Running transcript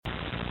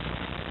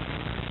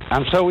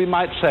And so we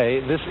might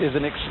say this is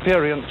an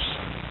experience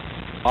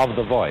of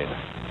the void.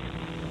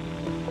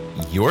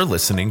 You're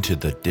listening to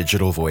the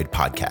Digital Void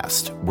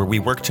podcast, where we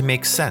work to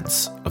make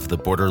sense of the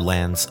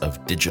borderlands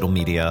of digital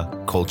media,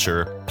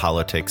 culture,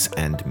 politics,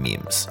 and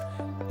memes.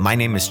 My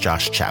name is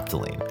Josh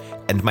Chapdelaine,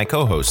 and my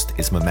co-host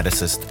is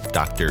memedicist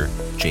Dr.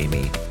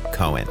 Jamie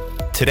Cohen.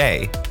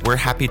 Today, we're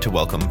happy to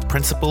welcome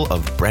Principal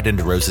of Bread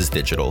and Roses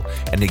Digital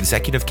and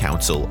Executive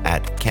Counsel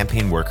at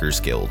Campaign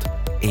Workers Guild,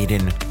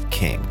 Aidan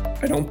King.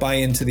 I don't buy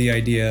into the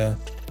idea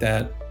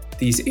that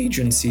these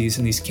agencies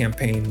and these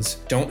campaigns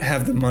don't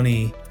have the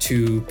money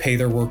to pay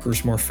their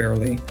workers more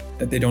fairly,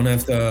 that they don't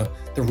have the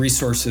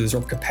resources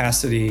or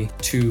capacity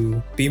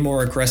to be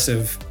more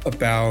aggressive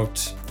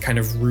about kind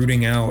of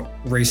rooting out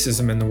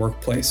racism in the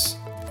workplace,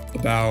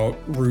 about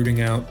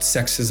rooting out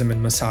sexism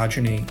and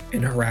misogyny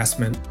and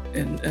harassment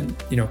and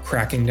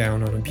cracking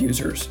down on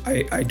abusers.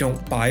 I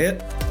don't buy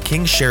it.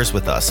 King shares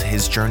with us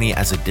his journey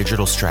as a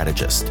digital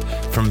strategist,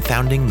 from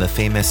founding the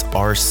famous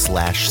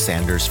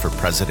r/Sanders for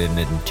President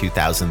in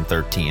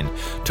 2013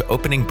 to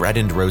opening Bread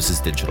and Roses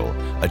Digital,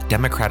 a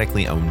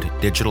democratically owned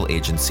digital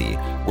agency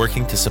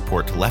working to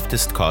support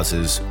leftist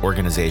causes,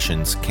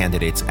 organizations,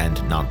 candidates, and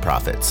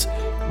nonprofits.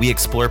 We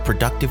explore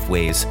productive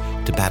ways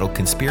to battle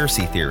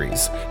conspiracy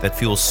theories that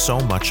fuel so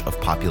much of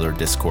popular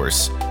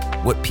discourse,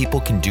 what people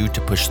can do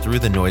to push through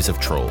the noise of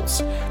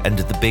trolls, and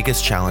the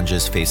biggest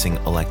challenges facing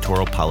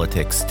electoral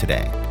politics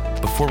today.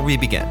 Before we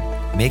begin,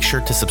 make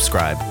sure to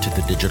subscribe to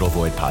the Digital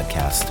Void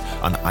podcast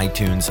on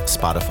iTunes,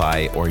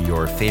 Spotify, or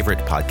your favorite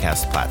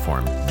podcast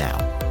platform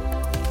now.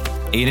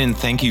 Aidan,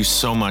 thank you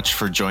so much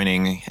for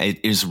joining.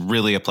 It is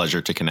really a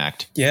pleasure to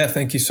connect. Yeah,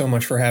 thank you so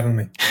much for having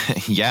me.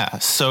 Yeah,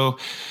 so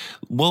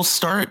we'll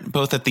start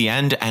both at the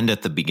end and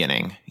at the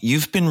beginning.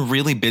 You've been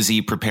really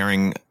busy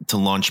preparing to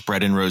launch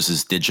Bread and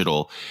Roses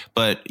Digital,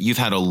 but you've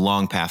had a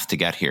long path to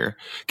get here.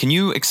 Can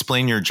you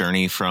explain your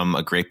journey from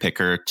a grape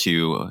picker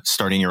to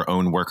starting your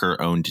own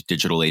worker-owned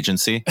digital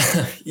agency?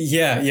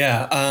 Yeah.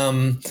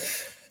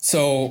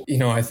 So,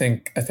 I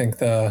think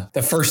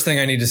the first thing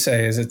I need to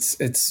say is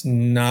it's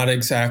not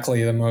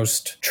exactly the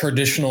most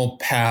traditional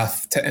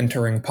path to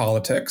entering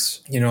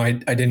politics. I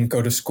didn't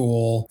go to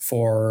school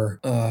for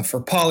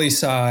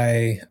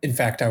poli-sci. In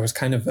fact, I was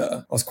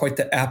quite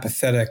the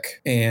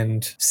apathetic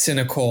and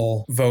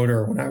cynical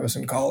voter when I was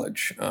in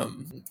college,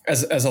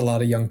 as a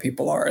lot of young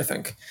people are, I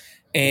think.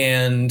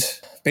 And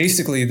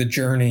basically the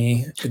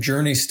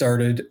journey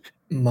started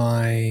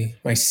my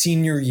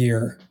senior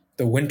year.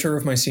 The winter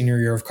of my senior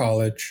year of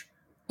college.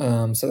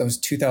 So that was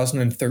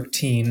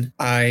 2013.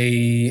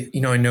 I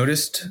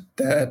noticed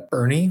that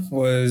Bernie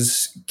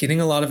was getting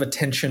a lot of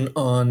attention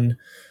on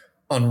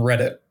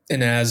Reddit.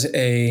 And as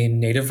a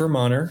native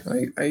Vermonter,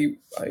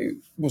 I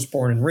was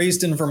born and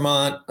raised in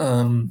Vermont.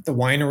 The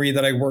winery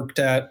that I worked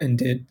at and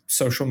did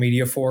social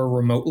media for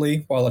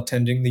remotely while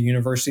attending the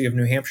University of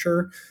New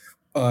Hampshire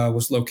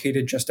was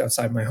located just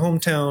outside my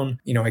hometown.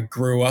 I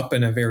grew up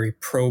in a very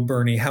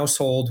pro-Bernie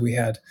household. We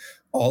had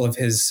all of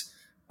his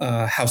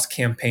House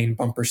campaign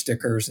bumper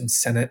stickers and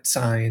Senate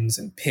signs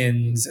and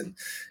pins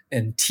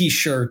and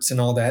T-shirts and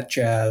all that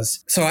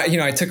jazz. So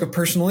I took a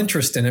personal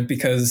interest in it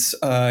because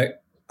I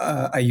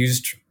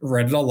used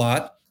Reddit a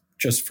lot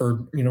just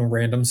for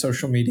random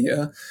social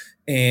media,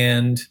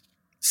 and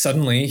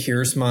suddenly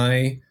here's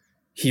my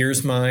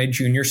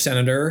junior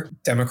senator,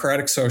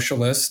 Democratic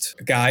socialist,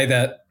 a guy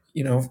that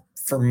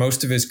for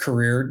most of his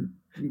career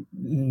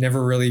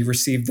never really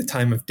received the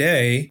time of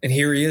day. And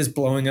here he is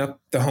blowing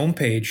up the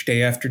homepage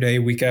day after day,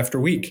 week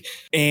after week.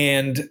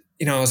 And,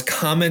 I was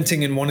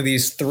commenting in one of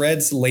these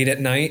threads late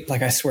at night.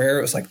 Like, I swear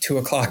it was like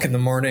 2:00 in the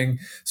morning.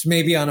 So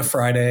maybe on a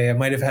Friday, I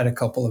might've had a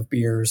couple of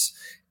beers.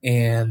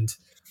 And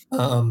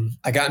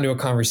I got into a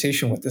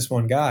conversation with this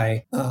one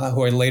guy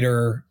who I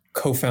later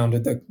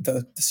co-founded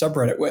the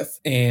subreddit with.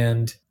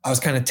 And I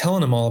was kind of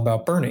telling him all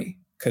about Bernie,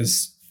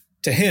 because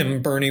to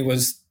him, Bernie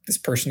was this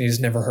person he's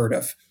never heard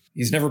of.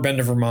 He's never been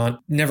to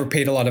Vermont, never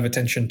paid a lot of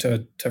attention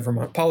to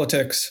Vermont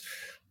politics.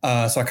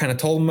 So I kind of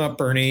told him about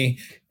Bernie.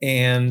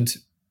 And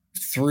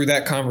through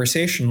that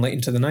conversation late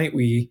into the night,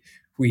 we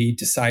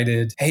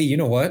decided, hey, you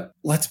know what?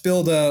 Let's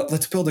build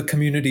a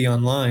community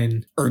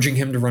online urging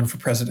him to run for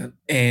president.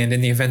 And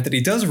in the event that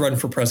he does run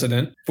for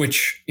president,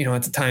 which,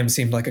 at the time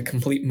seemed like a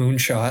complete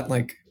moonshot,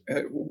 like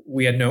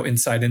we had no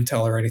inside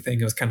intel or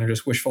anything. It was kind of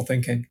just wishful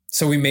thinking.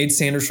 So we made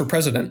Sanders for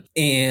president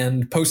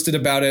and posted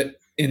about it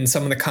in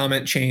some of the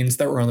comment chains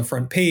that were on the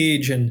front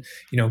page, and,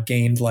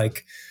 gained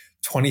like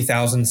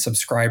 20,000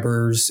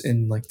 subscribers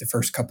in like the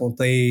first couple of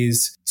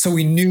days. So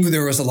we knew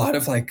there was a lot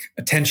of like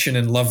attention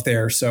and love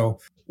there. So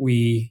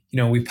we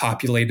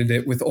populated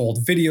it with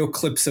old video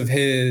clips of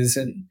his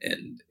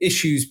and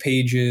issues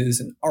pages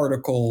and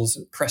articles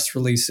and press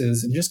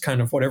releases and just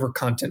kind of whatever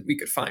content we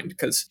could find,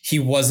 because he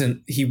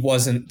wasn't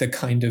the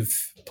kind of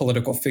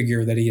political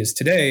figure that he is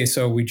today.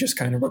 So we just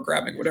kind of were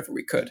grabbing whatever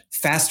we could.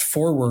 Fast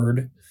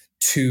forward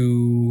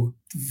to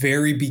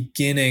very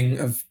beginning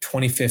of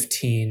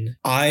 2015,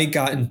 I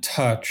got in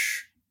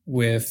touch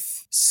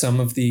with some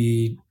of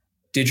the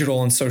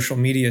digital and social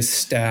media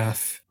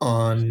staff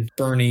on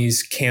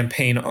Bernie's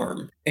campaign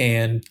arm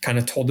and kind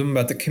of told them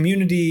about the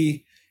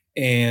community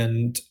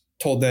and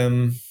told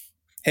them,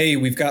 hey,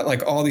 we've got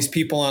like all these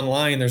people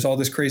online. There's all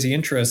this crazy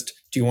interest.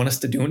 Do you want us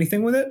to do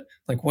anything with it?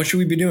 Like, what should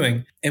we be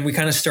doing? And we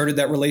kind of started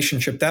that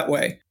relationship that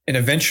way. And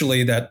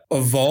eventually that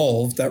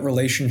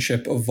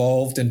relationship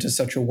evolved into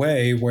such a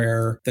way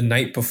where the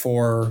night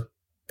before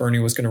Bernie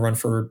was going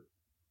to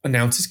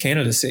announce his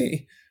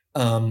candidacy,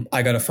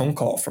 I got a phone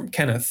call from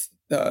Kenneth,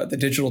 the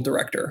digital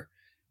director.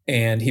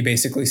 And he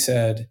basically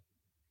said,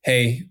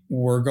 hey,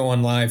 we're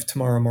going live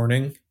tomorrow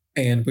morning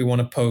and we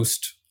want to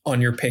post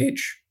on your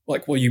page.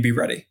 Like, will you be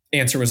ready?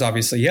 Answer was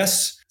obviously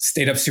yes.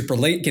 Stayed up super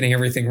late getting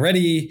everything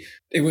ready.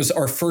 It was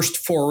our first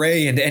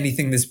foray into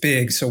anything this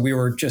big. So we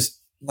were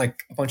just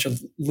like a bunch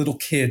of little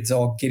kids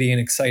all giddy and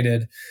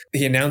excited.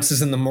 He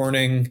announces in the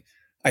morning.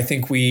 I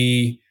think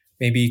we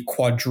maybe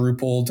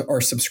quadrupled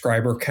our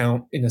subscriber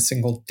count in a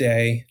single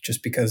day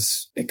just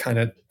because it kind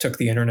of took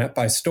the internet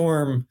by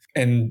storm.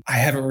 And I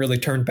haven't really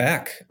turned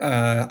back.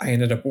 I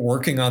ended up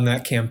working on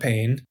that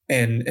campaign.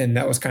 And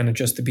that was kind of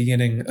just the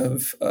beginning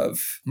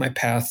of my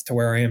path to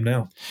where I am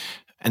now.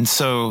 And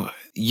so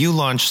you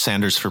launched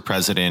Sanders for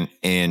President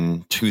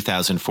in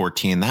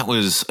 2014. That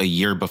was a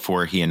year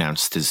before he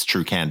announced his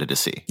true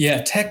candidacy.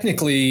 Yeah,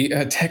 technically,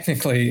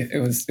 it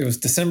was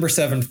December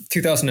 7th,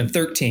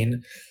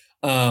 2013.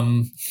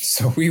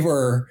 So we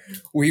were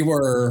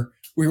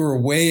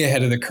way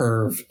ahead of the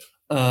curve.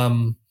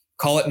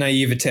 Call it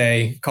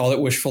naivete, call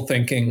it wishful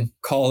thinking,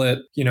 call it,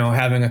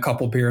 having a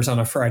couple beers on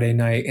a Friday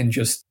night and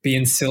just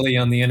being silly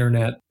on the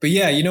internet. But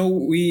yeah,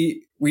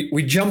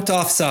 we jumped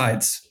off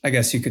sides, I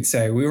guess you could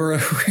say. We were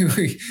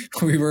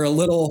a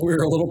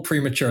little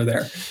premature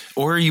there.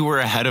 Or you were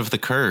ahead of the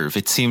curve.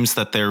 It seems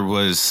that there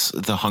was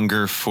the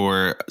hunger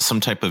for some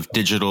type of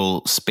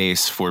digital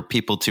space for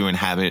people to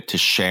inhabit, to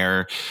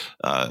share,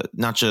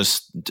 not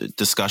just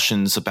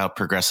discussions about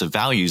progressive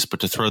values,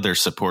 but to throw their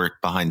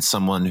support behind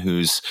someone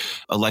whose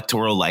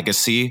electoral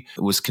legacy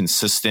was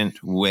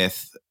consistent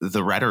with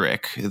the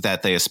rhetoric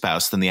that they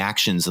espoused and the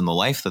actions and the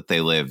life that they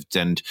lived.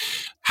 And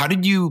how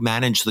did you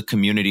manage the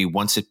community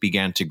once it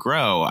began to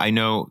grow? I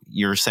know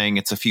you're saying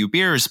it's a few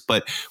beers,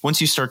 but once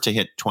you start to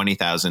hit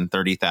 20,000,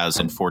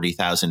 30,000,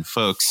 40,000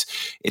 folks,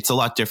 it's a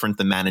lot different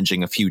than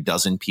managing a few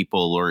dozen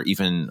people or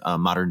even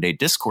modern day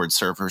Discord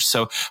servers.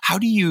 So how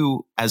do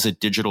you, as a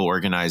digital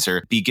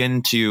organizer,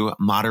 begin to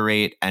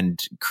moderate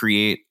and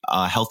create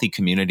a healthy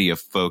community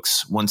of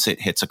folks once it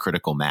hits a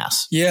critical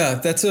mass? Yeah,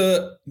 that's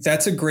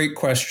a great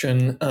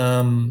question.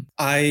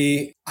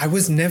 I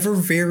was never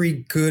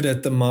very good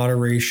at the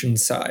moderation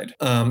side.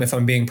 If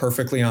I'm being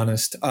perfectly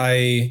honest,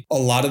 a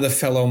lot of the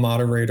fellow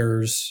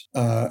moderators,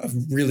 a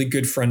really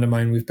good friend of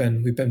mine, we've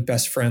been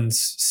best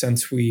friends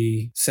since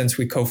we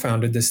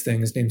co-founded this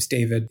thing. His name's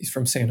David. He's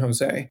from San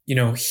Jose.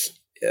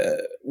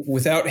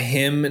 Without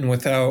him and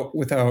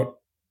without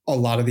a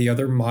lot of the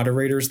other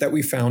moderators that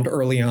we found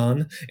early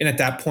on. And at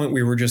that point,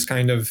 we were just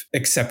kind of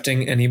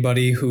accepting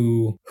anybody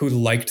who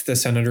liked the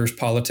senator's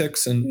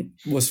politics and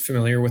was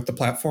familiar with the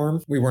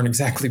platform. We weren't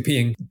exactly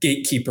being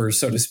gatekeepers,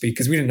 so to speak,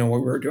 because we didn't know what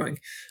we were doing.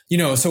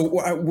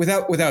 So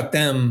without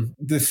them,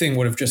 the thing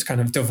would have just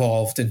kind of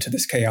devolved into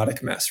this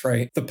chaotic mess,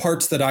 right? The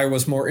parts that I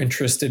was more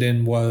interested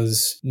in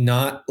was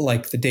not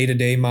like the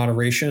day-to-day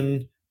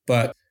moderation,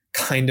 but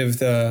kind of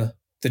the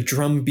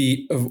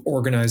drumbeat of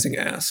organizing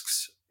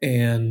asks.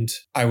 And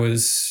I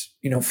was,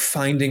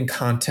 finding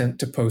content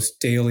to post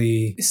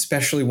daily,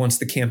 especially once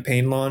the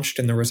campaign launched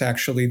and there was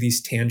actually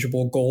these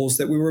tangible goals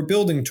that we were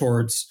building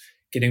towards,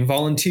 getting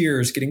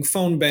volunteers, getting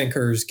phone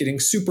bankers, getting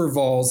super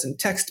vols and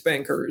text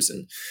bankers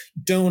and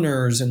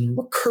donors and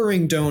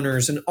recurring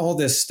donors and all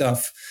this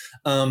stuff.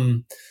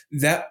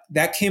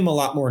 That came a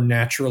lot more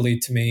naturally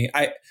to me.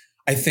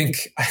 I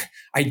think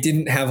I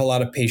didn't have a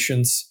lot of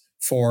patience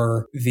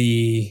for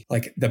the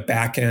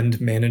back end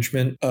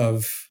management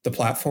of the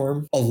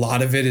platform. A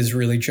lot of it is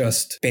really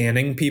just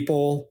banning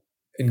people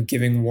and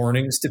giving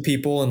warnings to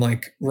people and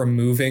like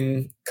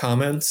removing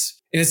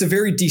comments. And it's a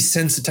very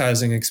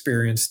desensitizing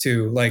experience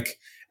too. Like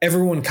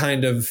everyone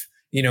kind of,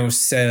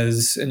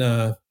 says in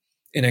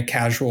a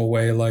casual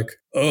way, like,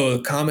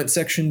 oh, comment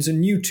sections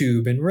in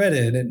YouTube and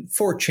Reddit and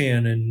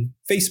 4chan and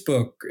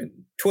Facebook and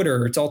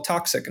Twitter, it's all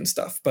toxic and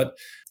stuff. But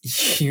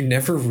you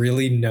never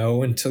really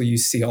know until you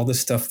see all the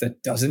stuff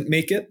that doesn't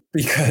make it,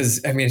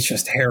 because it's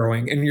just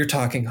harrowing. And you're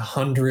talking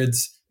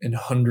hundreds and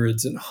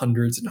hundreds and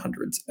hundreds and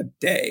hundreds a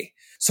day.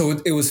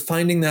 So it was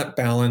finding that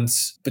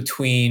balance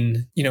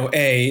between,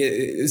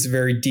 it's a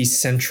very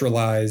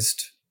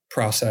decentralized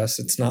process.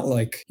 It's not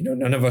like,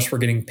 none of us were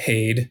getting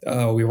paid.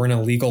 We weren't a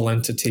legal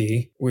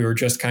entity. We were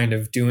just kind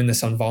of doing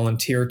this on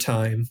volunteer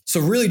time. So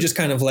really just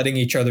kind of letting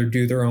each other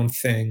do their own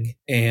thing.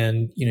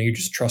 And, you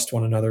just trust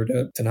one another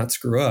to not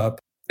screw up.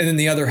 And then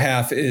the other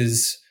half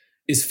is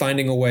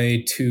finding a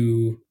way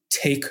to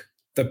take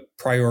the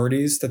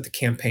priorities that the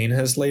campaign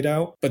has laid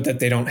out, but that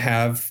they don't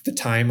have the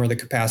time or the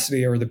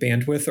capacity or the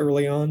bandwidth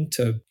early on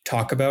to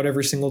talk about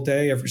every single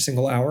day, every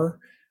single hour,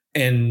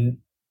 and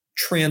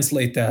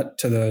translate that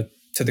to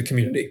to the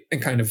community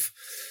and kind of,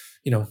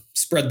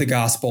 spread the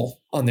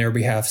gospel on their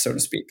behalf, so to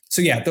speak.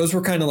 So yeah, those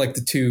were kind of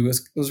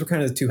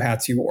the two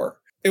hats you wore.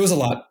 It was a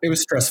lot. It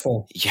was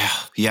stressful.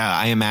 Yeah,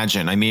 I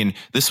imagine. I mean,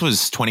 this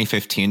was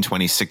 2015,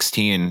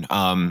 2016.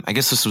 I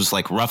guess this was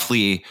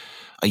roughly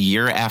a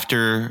year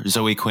after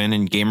Zoe Quinn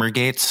and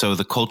Gamergate. So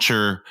the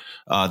culture,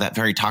 that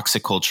very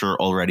toxic culture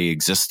already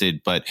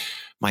existed, but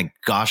my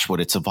gosh,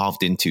 what it's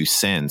evolved into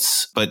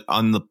since. But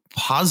on the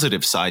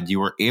positive side,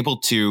 you were able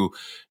to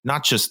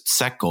not just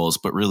set goals,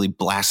 but really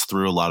blast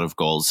through a lot of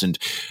goals. And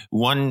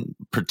one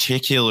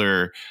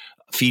particular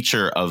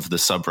feature of the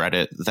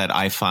subreddit that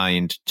I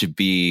find to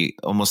be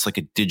almost like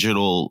a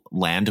digital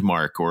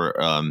landmark or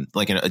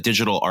a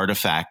digital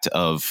artifact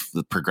of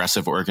the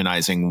progressive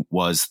organizing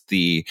was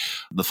the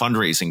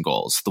fundraising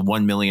goals, the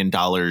 $1 million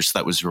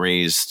that was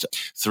raised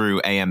through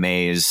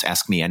AMAs,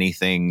 Ask Me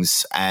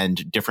Anythings,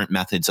 and different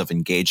methods of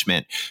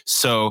engagement.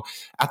 So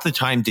at the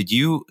time, did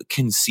you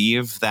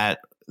conceive that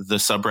the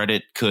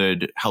subreddit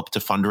could help to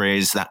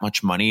fundraise that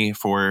much money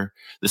for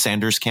the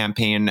Sanders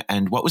campaign?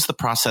 And what was the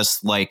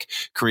process like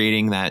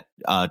creating that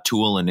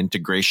tool and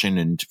integration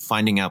and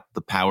finding out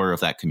the power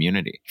of that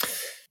community?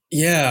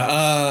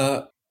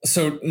 Yeah.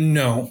 So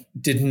no,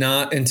 did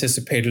not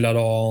anticipate it at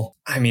all.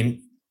 I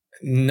mean,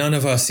 none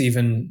of us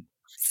even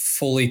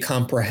fully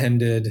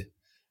comprehended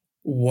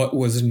what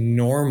was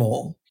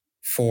normal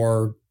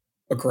for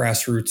a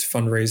grassroots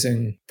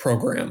fundraising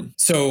program.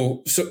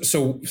 So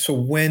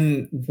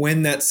when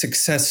that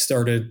success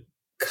started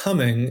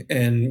coming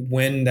and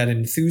when that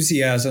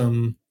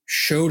enthusiasm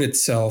showed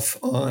itself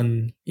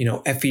on,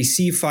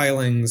 FEC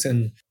filings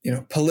and,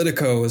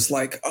 Politico is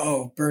like,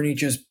 oh, Bernie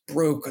just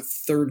broke a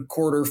third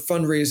quarter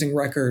fundraising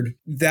record.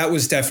 That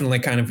was definitely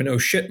kind of an oh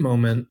shit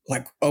moment.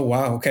 Like, oh,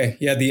 wow. Okay.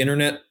 Yeah. The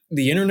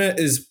internet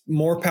is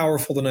more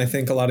powerful than I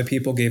think a lot of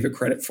people gave it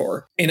credit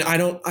for. And I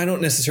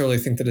don't necessarily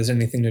think that has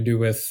anything to do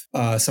with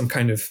some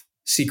kind of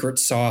secret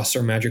sauce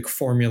or magic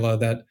formula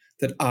that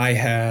I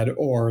had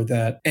or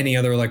that any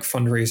other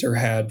fundraiser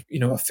had,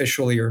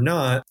 officially or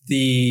not.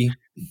 The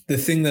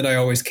thing that I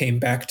always came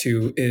back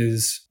to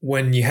is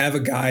when you have a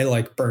guy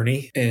like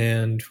Bernie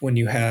and when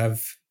you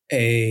have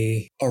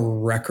a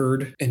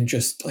record and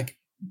just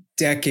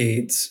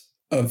decades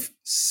of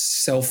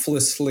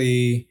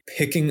selflessly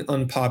picking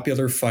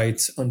unpopular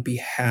fights on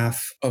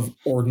behalf of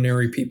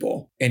ordinary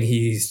people. And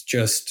his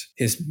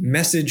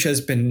message has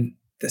been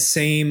the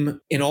same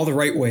in all the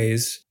right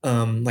ways.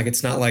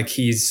 It's not like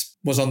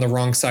was on the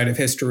wrong side of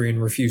history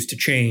and refused to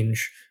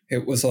change.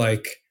 It was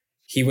like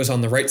he was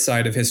on the right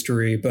side of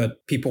history,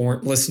 but people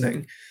weren't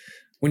listening.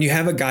 When you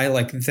have a guy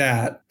like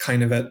that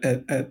kind of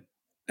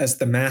as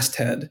the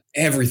masthead,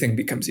 everything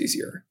becomes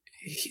easier.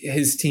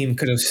 His team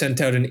could have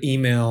sent out an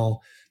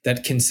email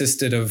that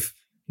consisted of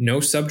no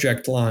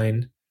subject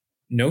line,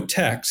 no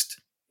text,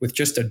 with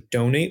just a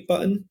donate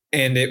button,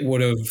 and it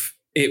would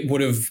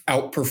have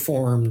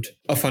outperformed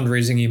a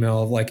fundraising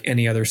email of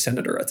any other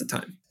senator at the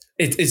time.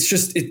 It's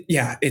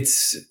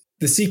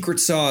the secret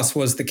sauce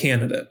was the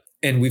candidate,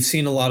 and we've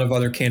seen a lot of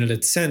other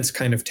candidates since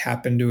kind of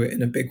tap into it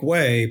in a big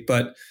way,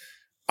 but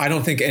I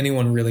don't think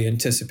anyone really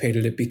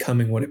anticipated it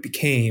becoming what it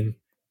became.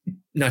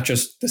 Not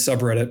just the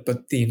subreddit,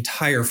 but the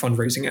entire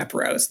fundraising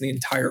apparatus, the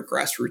entire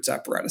grassroots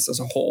apparatus as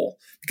a whole.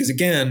 Because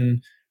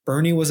again,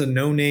 Bernie was a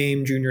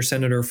no-name junior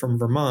senator from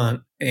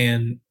Vermont.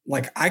 And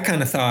I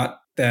kind of thought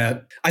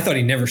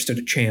he never stood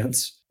a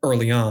chance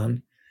early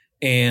on.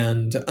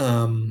 And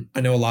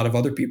I know a lot of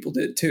other people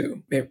did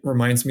too. It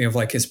reminds me of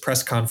his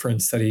press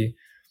conference that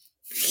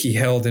he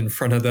held in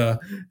front of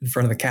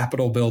the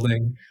Capitol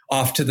building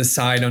off to the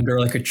side under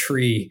a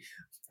tree.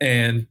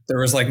 And there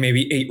was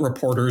maybe 8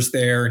 reporters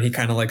there, and he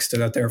kind of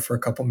stood out there for a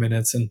couple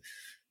minutes, and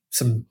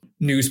some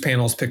news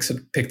panels picked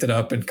it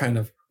up and kind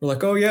of were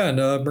like, oh yeah,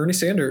 and Bernie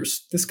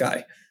Sanders, this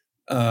guy,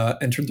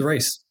 entered the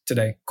race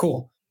today.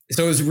 Cool.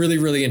 So it was really,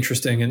 really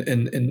interesting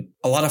and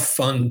a lot of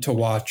fun to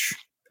watch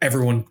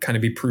everyone kind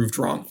of be proved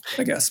wrong,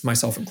 I guess,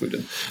 myself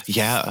included.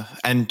 Yeah.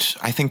 And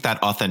I think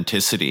that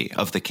authenticity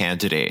of the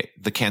candidate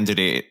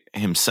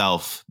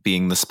himself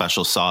being the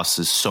special sauce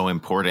is so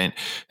important,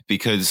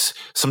 because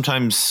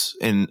sometimes,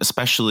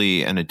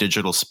 especially in a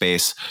digital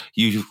space,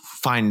 you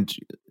find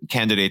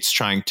candidates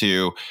trying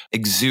to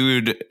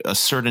exude a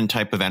certain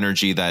type of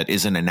energy that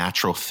isn't a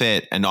natural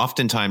fit. And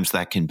oftentimes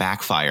that can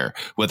backfire,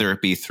 whether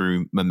it be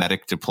through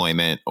mimetic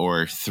deployment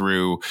or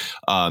through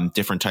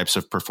different types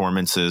of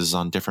performances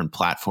on different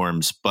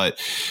platforms. But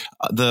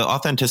the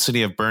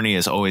authenticity of Bernie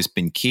has always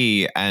been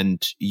key,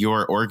 and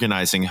your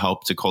organizing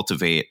helped to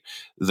cultivate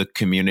the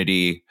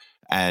community.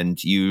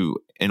 And you,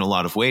 in a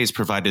lot of ways,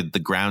 provided the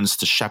grounds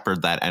to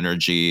shepherd that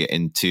energy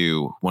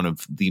into one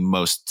of the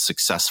most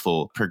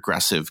successful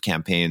progressive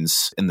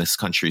campaigns in this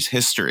country's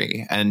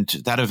history. And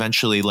that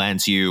eventually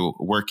lands you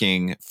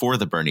working for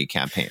the Bernie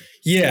campaign.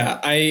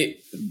 Yeah,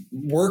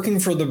 working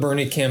for the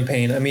Bernie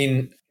campaign. I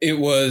mean, it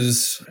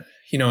was,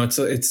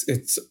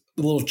 it's a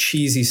little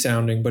cheesy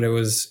sounding, but it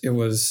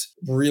was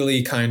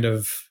really kind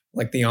of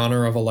like the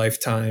honor of a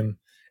lifetime.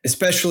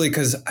 Especially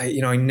because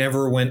I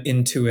never went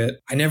into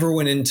it. I never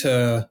went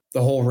into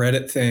the whole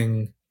Reddit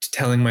thing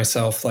telling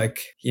myself,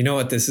 like, you know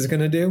what this is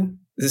going to do?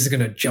 This is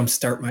going to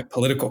jumpstart my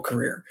political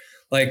career.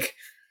 Like,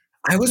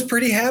 I was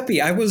pretty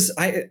happy. I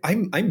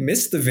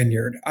missed the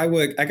vineyard. I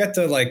got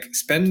to like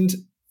spend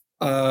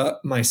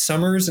my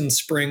summers and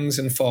springs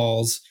and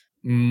falls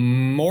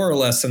more or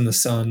less in the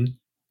sun,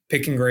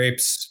 picking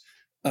grapes,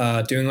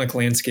 doing like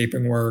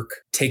landscaping work,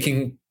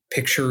 taking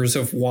pictures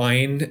of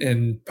wine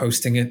and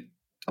posting it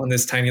on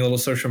this tiny little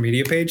social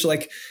media page.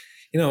 Like,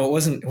 you know, it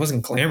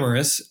wasn't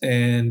glamorous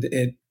and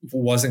it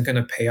wasn't going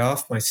to pay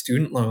off my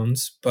student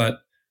loans, but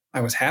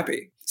I was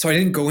happy. So I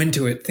didn't go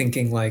into it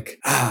thinking like,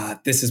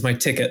 this is my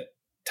ticket.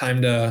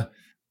 Time to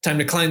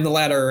climb the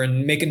ladder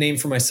and make a name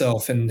for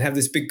myself and have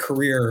this big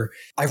career.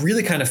 I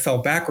really kind of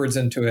fell backwards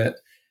into it.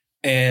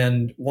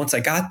 And once I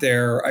got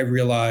there, I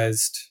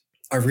realized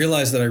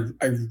that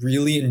I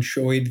really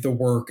enjoyed the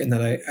work and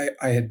that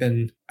I had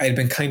been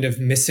kind of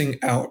missing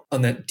out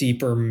on that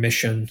deeper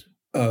mission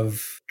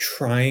of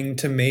trying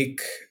to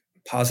make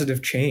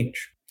positive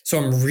change. So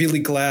I'm really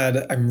glad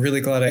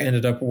I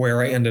ended up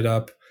where I ended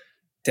up.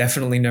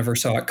 Definitely never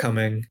saw it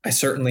coming. I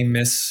certainly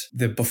miss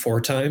the before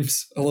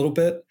times a little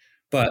bit,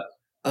 but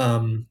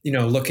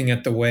looking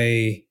at the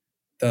way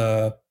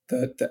the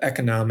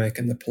economic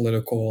and the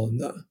political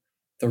and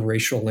the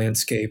racial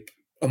landscape,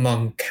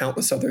 among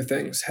countless other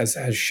things,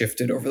 has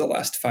shifted over the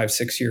last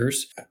 5-6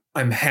 years.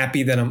 I'm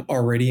happy that I'm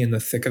already in the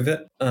thick of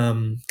it,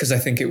 because I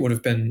think it would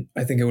have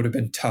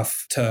been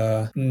tough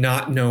to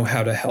not know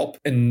how to help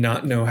and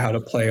not know how to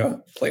play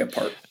a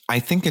part. I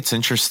think it's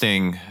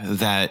interesting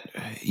that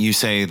you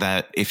say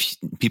that if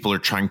people are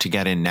trying to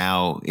get in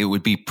now, it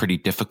would be pretty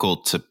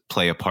difficult to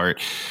play a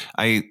part.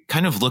 I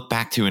kind of look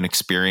back to an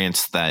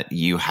experience that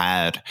you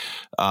had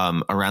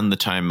around the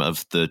time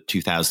of the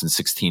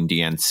 2016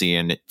 DNC,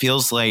 and it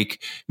feels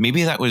like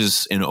maybe that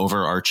was an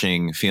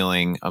overarching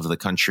feeling of the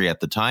country at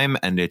the time,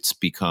 and it's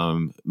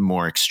become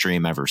more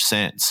extreme ever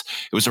since.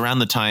 It was around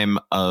the time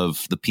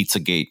of the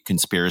Pizzagate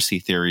conspiracy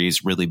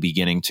theories really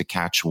beginning to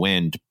catch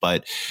wind,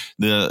 but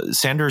the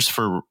Sanders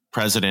for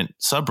President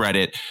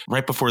subreddit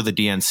right before the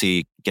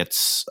DNC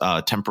gets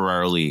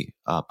temporarily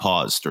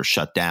paused or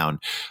shut down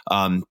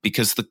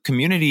because the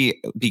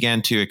community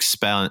began to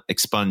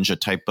expunge a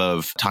type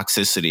of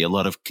toxicity, a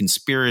lot of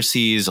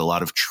conspiracies, a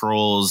lot of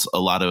trolls, a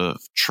lot of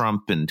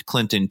Trump and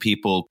Clinton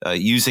people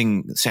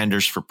using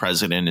Sanders for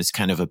president as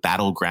kind of a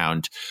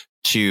battleground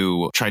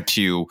to try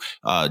to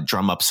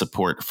drum up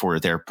support for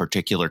their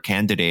particular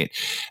candidate.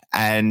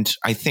 And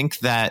I think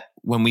that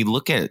when we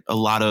look at a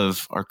lot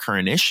of our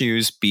current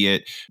issues, be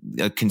it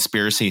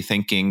conspiracy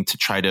thinking to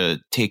try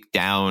to take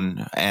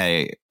down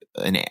a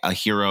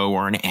hero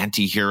or an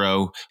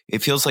anti-hero,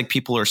 it feels like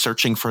people are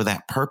searching for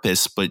that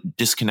purpose, but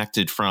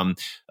disconnected from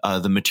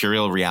the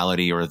material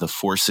reality or the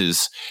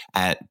forces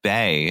at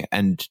bay.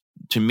 And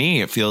to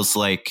me, it feels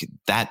like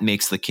that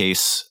makes the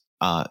case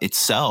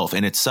itself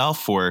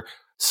for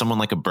someone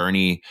like a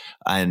Bernie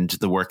and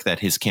the work that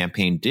his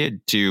campaign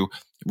did to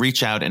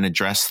reach out and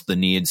address the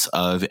needs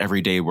of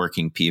everyday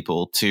working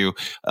people, to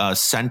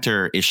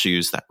center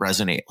issues that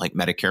resonate, like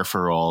Medicare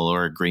for All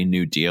or Green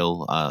New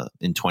Deal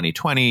in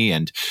 2020,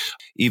 and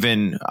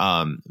even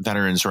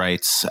veterans'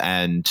 rights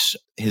and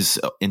his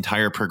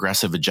entire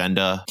progressive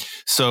agenda.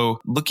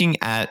 So looking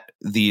at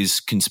these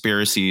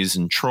conspiracies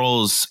and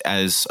trolls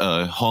as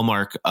a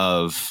hallmark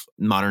of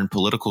modern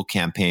political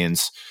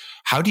campaigns,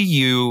 how do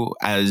you,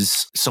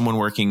 as someone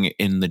working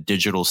in the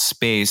digital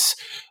space,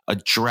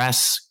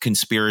 address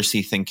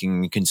conspiracy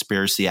thinking,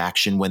 conspiracy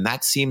action when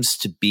that seems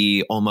to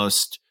be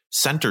almost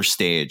center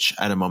stage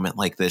at a moment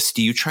like this?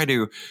 Do you try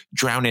to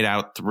drown it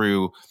out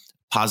through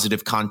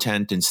positive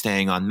content and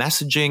staying on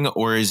messaging,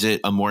 or is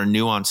it a more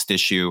nuanced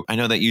issue? I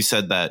know that you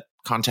said that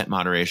content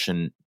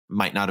moderation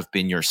might not have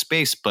been your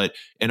space, but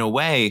in a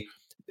way,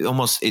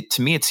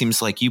 to me, it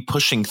seems like you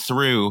pushing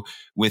through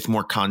with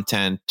more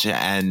content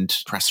and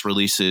press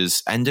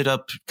releases ended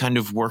up kind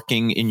of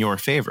working in your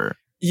favor.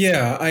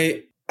 Yeah,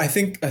 I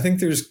think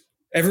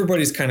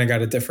everybody's kind of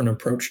got a different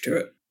approach to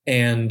it.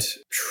 And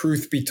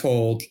truth be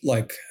told,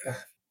 like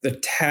the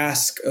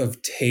task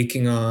of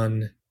taking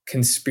on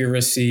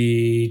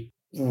conspiracy,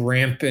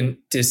 rampant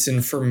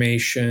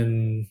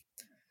disinformation,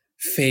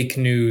 fake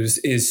news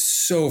is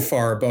so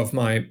far above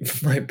my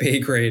pay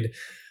grade.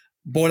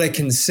 What I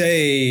can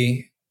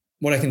say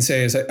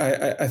is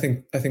I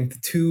think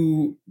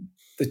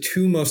the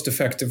two most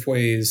effective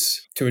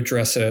ways to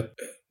address it.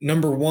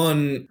 Number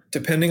one,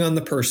 depending on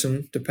the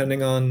person,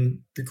 depending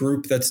on the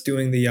group that's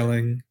doing the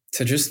yelling,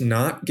 to just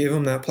not give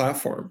them that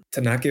platform,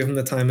 to not give them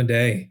the time of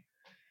day.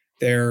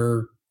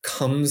 There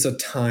comes a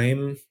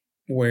time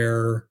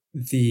where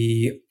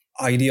the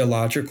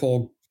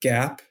ideological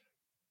gap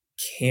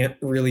can't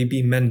really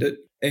be mended.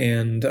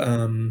 And,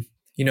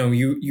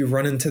 you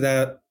run into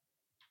that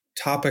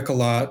topic a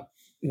lot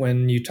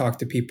when you talk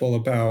to people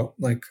about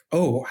like,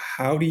 oh,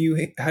 how do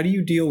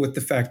you deal with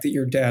the fact that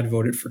your dad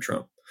voted for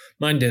Trump?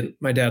 Mine didn't.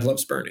 My dad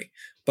loves Bernie,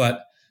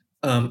 but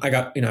I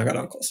got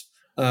uncles.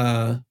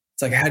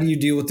 It's like, how do you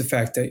deal with the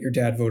fact that your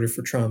dad voted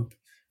for Trump?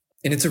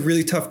 And it's a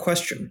really tough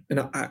question.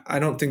 And I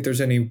don't think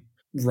there's any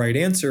right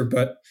answer,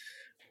 but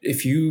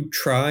if you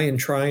try and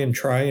try and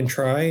try and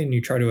try, and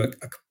you try to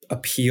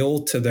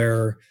appeal to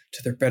their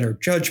better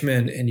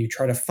judgment, and you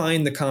try to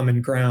find the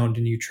common ground,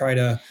 and you try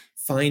to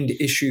find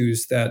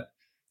issues that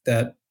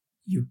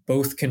you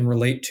both can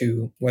relate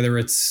to, whether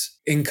it's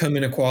income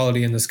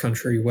inequality in this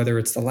country, whether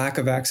it's the lack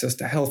of access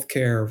to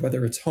healthcare,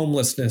 whether it's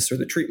homelessness or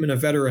the treatment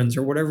of veterans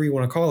or whatever you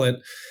want to call it,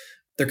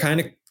 there kind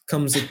of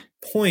comes a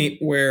point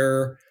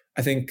where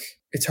I think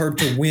it's hard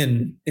to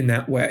win in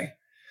that way.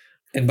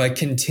 And by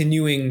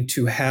continuing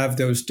to have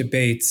those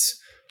debates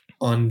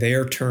on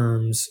their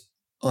terms,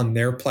 on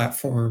their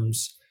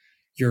platforms,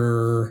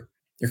 you're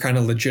kind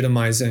of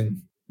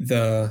legitimizing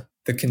the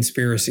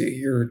conspiracy.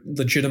 You're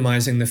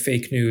legitimizing the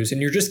fake news,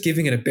 and you're just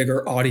giving it a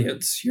bigger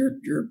audience.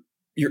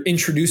 You're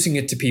introducing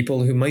it to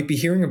people who might be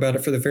hearing about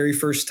it for the very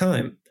first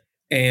time.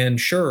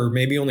 And sure,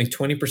 maybe only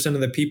 20%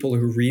 of the people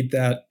who read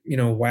that,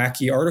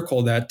 wacky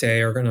article that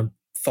day are going to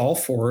fall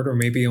for it, or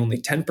maybe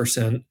only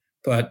 10%.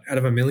 But out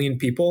of 1 million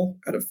people,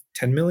 out of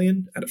 10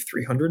 million, out of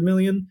 300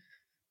 million,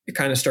 it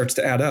kind of starts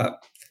to add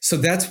up. So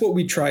that's what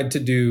we tried to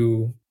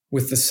do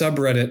with the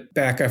subreddit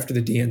back after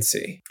the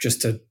DNC,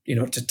 just to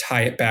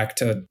tie it back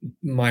to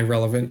my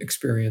relevant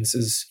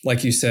experiences.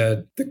 Like you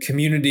said, the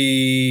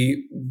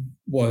community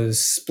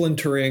was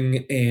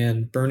splintering,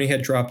 and Bernie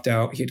had dropped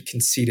out. He had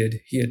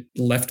conceded. He had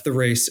left the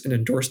race and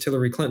endorsed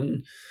Hillary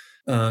Clinton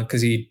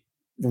because he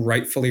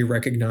rightfully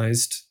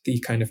recognized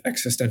the kind of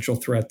existential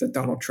threat that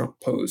Donald Trump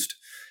posed.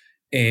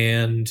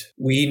 And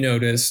we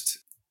noticed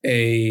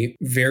a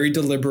very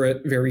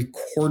deliberate, very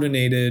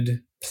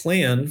coordinated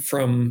plan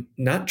from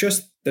not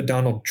just the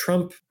Donald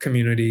Trump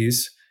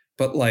communities,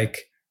 but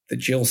like the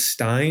Jill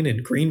Stein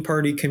and Green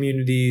Party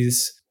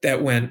communities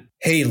that went,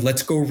 hey,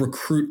 let's go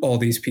recruit all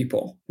these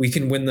people. We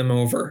can win them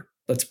over.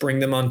 Let's bring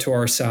them onto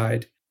our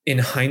side. In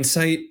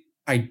hindsight,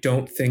 I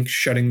don't think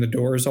shutting the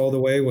doors all the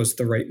way was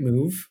the right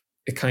move.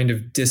 It kind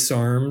of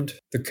disarmed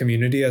the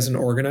community as an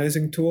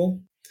organizing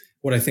tool.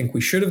 What I think we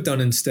should have done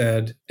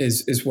instead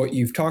is what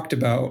you've talked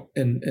about,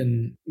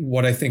 and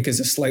what I think is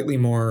a slightly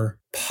more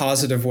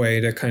positive way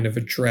to kind of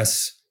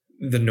address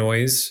the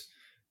noise,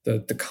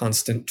 the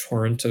constant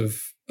torrent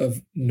of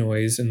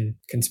noise and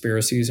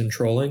conspiracies and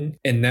trolling.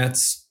 And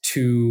that's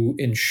to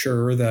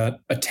ensure that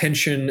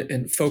attention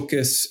and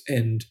focus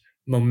and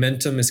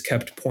momentum is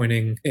kept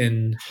pointing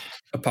in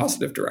a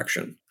positive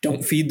direction.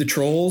 Don't feed the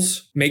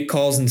trolls, make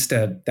calls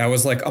instead. That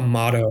was like a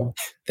motto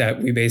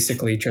that we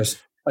basically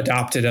just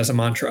adopted as a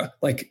mantra.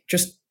 Like,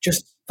 just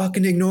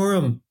fucking ignore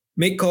them.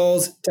 Make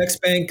calls,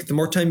 text bank. The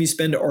more time you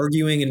spend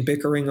arguing and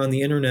bickering on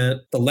the internet,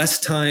 the less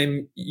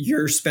time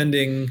you're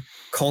spending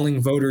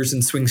calling voters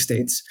in swing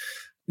states.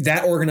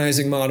 That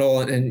organizing model,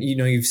 and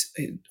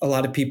a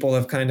lot of people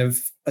have kind of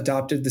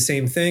adopted the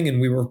same thing, and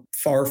we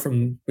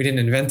didn't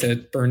invent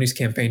it. Bernie's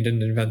campaign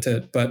didn't invent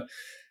it, but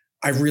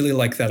I really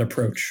like that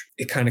approach.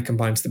 It kind of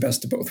combines the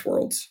best of both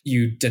worlds.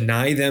 You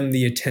deny them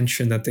the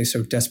attention that they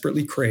so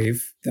desperately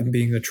crave, them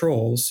being the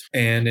trolls,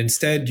 and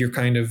instead you're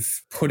kind of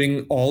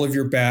putting all of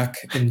your back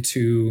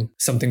into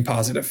something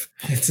positive.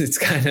 It's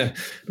kind of,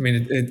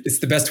 it's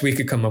the best we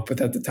could come up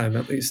with at the time,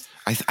 at least.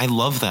 I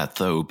love that,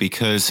 though,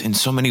 because in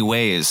so many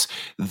ways,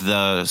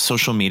 the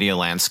social media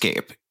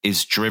landscape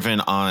is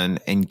driven on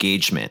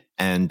engagement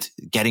and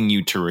getting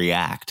you to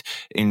react.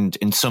 And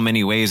in so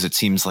many ways, it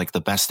seems like the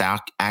best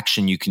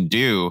action you can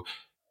do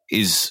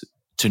is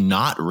to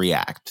not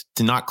react,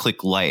 to not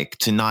click like,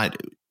 to not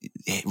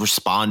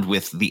respond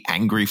with the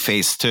angry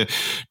face, to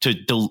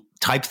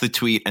type the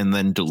tweet and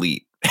then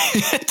delete.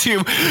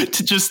 to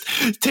just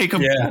take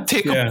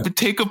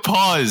a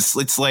pause.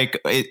 It's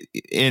like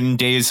in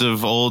days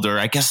of old, or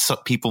I guess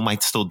people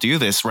might still do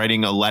this,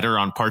 writing a letter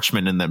on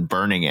parchment and then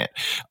burning it,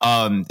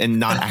 and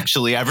not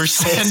actually ever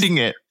sending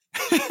it.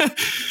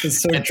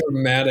 It's so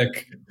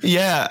dramatic.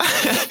 Yeah.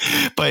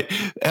 But,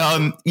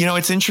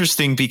 it's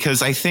interesting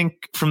because I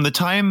think from the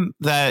time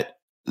that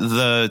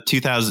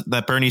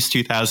Bernie's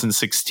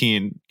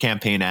 2016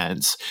 campaign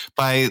ends,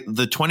 by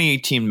the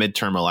 2018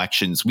 midterm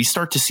elections, we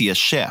start to see a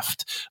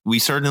shift. We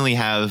certainly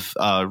have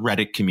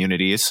Reddit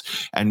communities,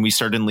 and we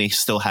certainly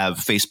still have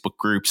Facebook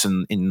groups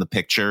in the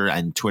picture,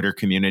 and Twitter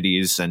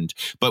communities,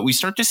 but we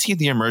start to see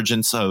the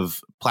emergence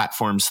of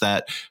platforms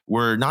that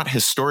were not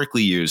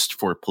historically used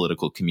for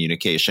political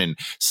communication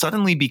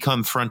suddenly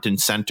become front and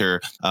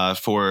center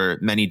for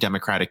many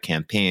Democratic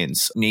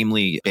campaigns,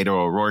 namely Beto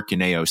O'Rourke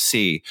and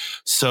AOC.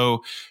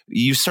 So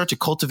you start to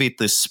cultivate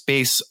this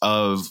space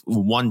of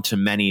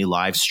one-to-many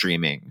live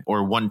streaming,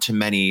 or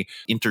one-to-many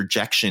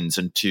interjections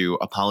into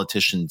a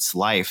politician's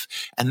life.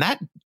 And that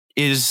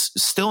is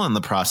still in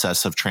the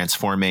process of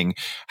transforming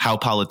how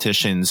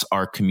politicians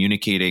are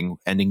communicating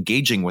and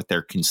engaging with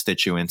their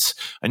constituents.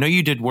 I know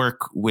you did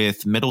work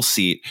with Middle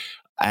Seat,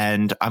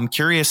 and I'm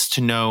curious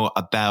to know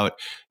about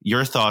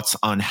your thoughts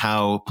on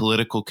how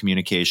political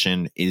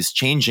communication is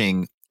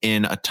changing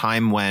in a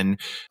time when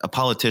a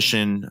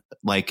politician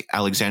like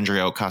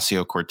Alexandria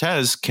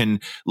Ocasio-Cortez can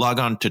log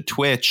on to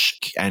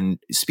Twitch and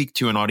speak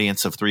to an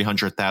audience of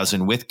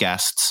 300,000 with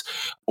guests,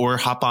 or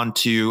hop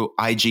onto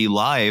IG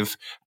Live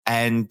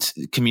and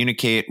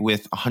communicate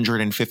with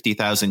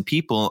 150,000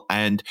 people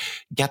and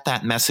get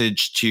that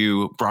message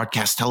to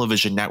broadcast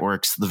television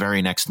networks the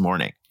very next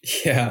morning.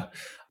 Yeah,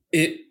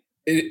 it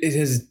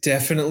has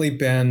definitely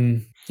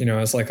been,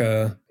 as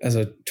a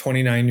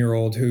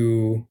 29-year-old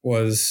who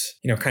was,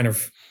 kind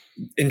of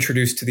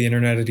introduced to the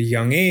internet at a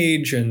young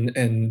age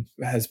and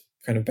has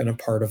kind of been a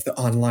part of the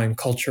online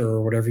culture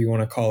or whatever you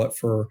want to call it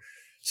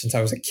since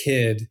I was a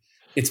kid.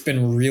 It's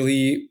been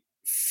really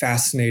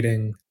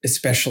fascinating,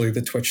 especially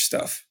the Twitch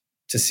stuff,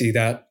 to see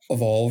that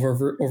evolve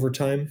over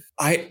time.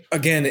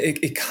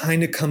 It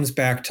kind of comes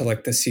back to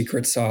like the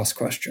secret sauce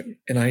question.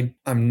 And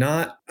I'm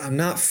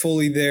not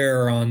fully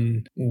there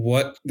on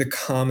what the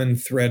common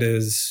thread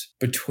is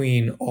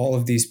between all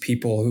of these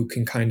people who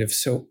can kind of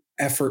so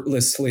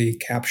effortlessly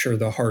capture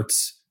the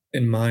hearts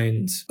and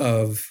minds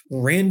of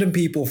random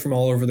people from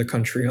all over the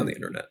country on the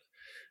internet.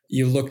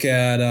 You look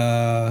at,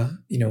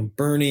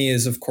 Bernie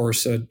is, of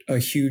course, a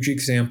huge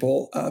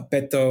example.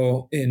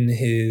 Beto in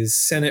his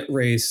Senate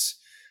race,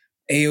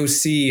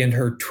 AOC and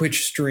her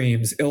Twitch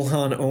streams,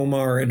 Ilhan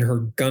Omar and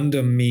her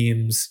Gundam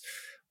memes,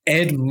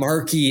 Ed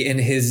Markey and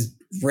his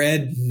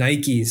red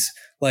Nikes.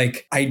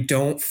 Like, I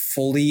don't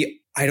fully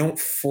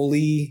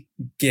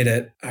get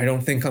it. I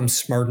don't think I'm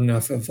smart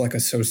enough of like a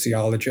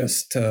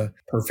sociologist to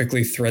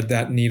perfectly thread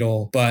that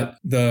needle. But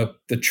the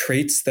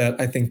traits that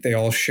I think they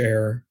all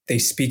share, they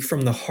speak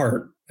from the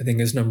heart, I think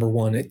is number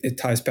one. It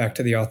ties back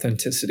to the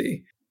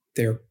authenticity.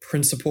 They're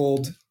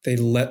principled. They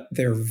let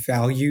their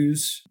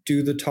values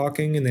do the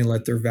talking and they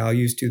let their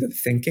values do the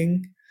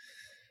thinking.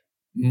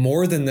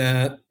 More than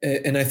that,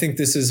 and I think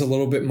this is a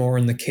little bit more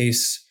in the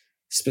case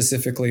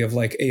specifically of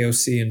like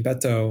AOC and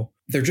Beto,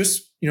 they're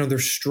just, they're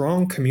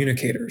strong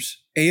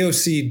communicators.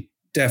 AOC,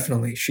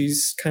 definitely.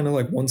 She's kind of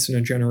like once in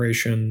a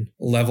generation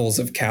levels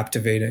of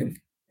captivating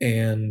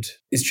and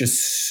is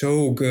just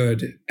so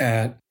good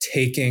at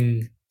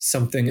taking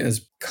something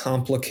as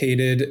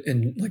complicated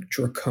and like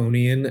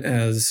draconian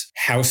as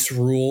house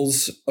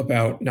rules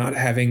about not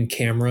having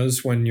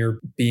cameras when you're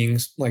being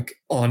like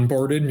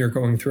onboarded and you're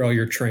going through all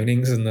your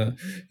trainings in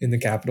the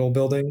Capitol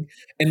building,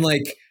 and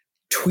like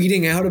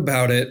tweeting out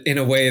about it in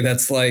a way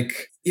that's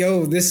like,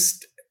 yo, does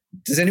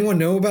anyone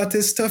know about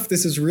this stuff?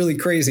 This is really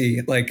crazy.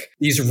 Like,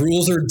 these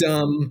rules are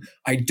dumb.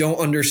 I don't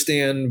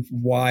understand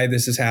why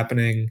this is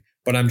happening,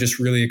 but I'm just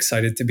really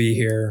excited to be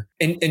here.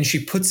 And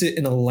she puts it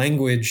in a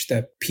language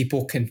that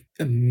people can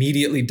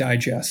immediately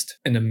digest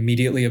and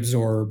immediately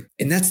absorb.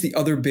 And that's the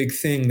other big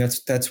thing.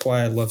 That's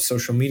why I love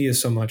social media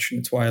so much. And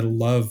it's why I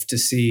love to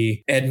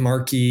see Ed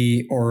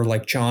Markey or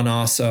like Jon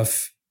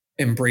Ossoff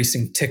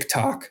embracing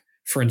TikTok,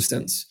 for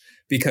instance.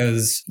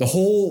 Because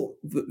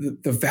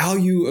the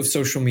value of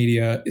social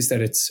media is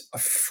that it's a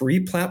free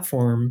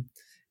platform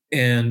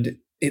and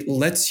it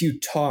lets you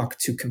talk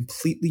to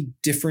completely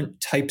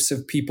different types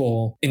of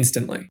people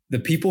instantly. The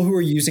people who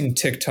are using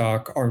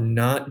TikTok are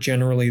not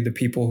generally the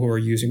people who are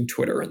using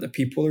Twitter, and the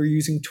people who are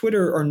using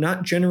Twitter are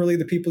not generally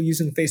the people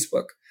using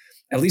Facebook,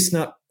 at least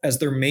not as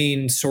their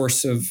main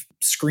source of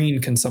screen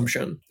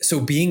consumption. So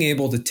being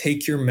able to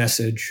take your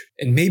message,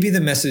 and maybe the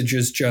message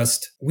is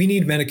just, we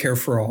need Medicare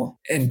for all,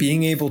 and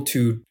being able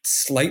to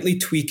slightly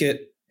tweak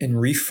it and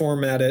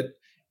reformat it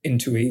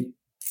into a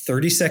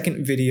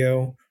 30-second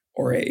video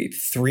or a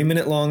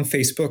 3-minute long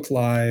Facebook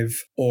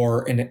Live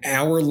or an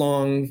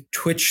hour-long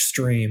Twitch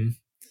stream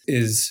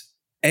is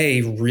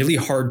really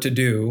hard to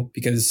do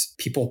because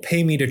people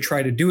pay me to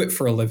try to do it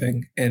for a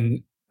living,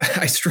 and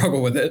I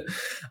struggle with it.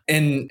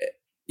 And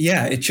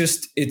yeah,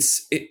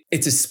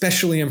 it's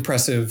especially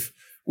impressive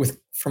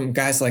from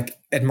guys like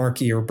Ed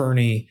Markey or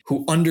Bernie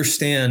who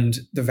understand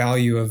the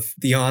value of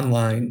the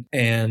online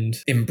and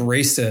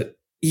embrace it,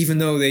 even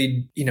though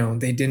they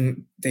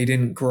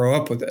didn't grow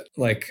up with it.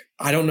 Like,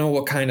 I don't know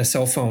what kind of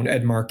cell phone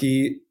Ed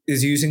Markey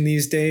is using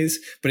these days,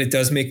 but it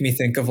does make me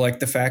think of like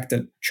the fact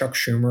that Chuck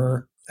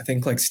Schumer, I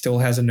think, like still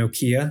has a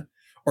Nokia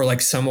or like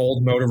some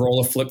old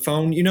Motorola flip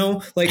phone,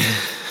 like.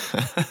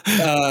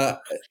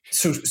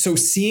 So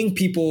seeing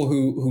people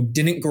who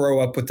didn't grow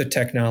up with the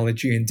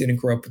technology and didn't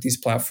grow up with these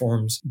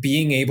platforms,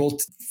 being able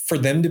for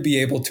them to be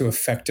able to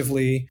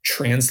effectively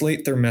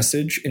translate their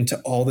message into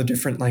all the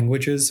different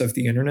languages of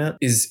the internet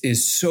is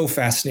so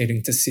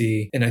fascinating to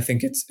see. And I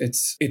think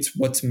it's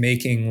what's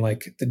making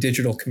like the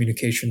digital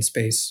communication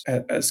space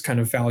as kind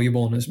of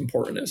valuable and as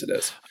important as it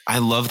is. I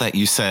love that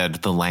you said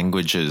the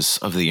languages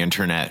of the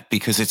internet,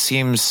 because it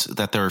seems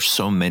that there are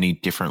so many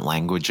different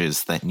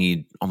languages that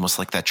need almost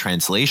like that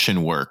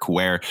translation work,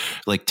 where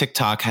like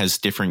TikTok has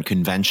different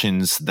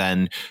conventions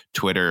than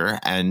Twitter,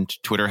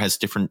 and Twitter has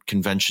different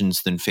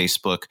conventions than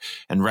Facebook,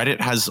 and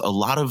Reddit has a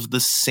lot of the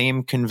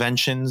same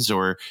conventions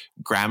or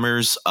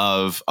grammars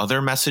of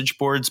other message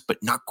boards, but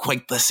not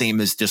quite the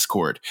same as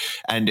Discord.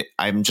 And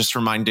I'm just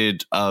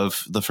reminded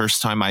of the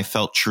first time I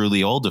felt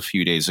truly old a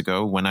few days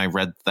ago when I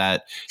read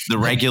that the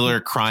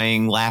regular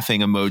crying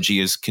laughing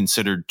emoji is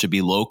considered to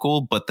be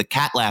local, but the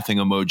cat laughing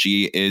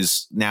emoji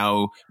is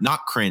now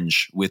not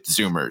cringe with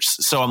Zoomers.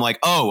 So I'm like,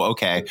 oh,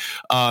 okay.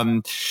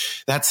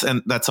 That's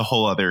a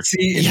whole other.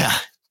 See, yeah.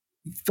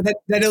 But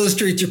that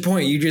illustrates your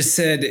point. You just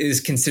said is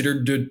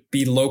considered to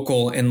be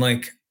local, and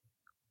like,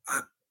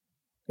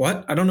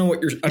 what? I don't even know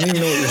what you're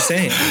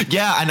saying.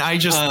 Yeah, and I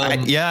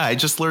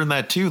just learned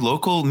that too.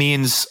 Local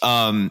means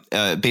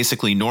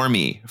basically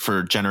normie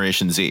for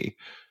Generation Z.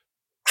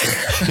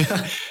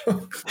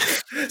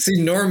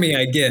 See, normie,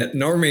 I get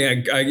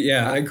normie.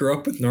 I grew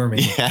up with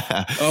normie.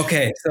 Yeah.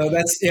 Okay, so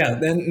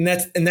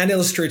that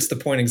illustrates the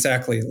point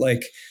exactly.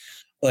 Like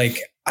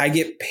I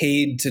get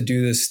paid to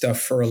do this stuff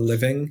for a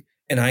living,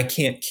 and I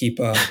can't keep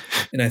up.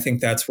 And I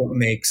think that's what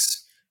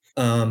makes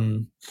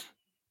a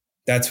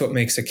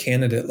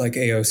candidate like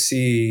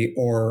AOC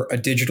or a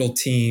digital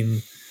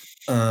team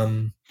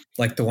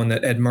like the one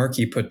that Ed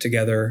Markey put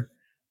together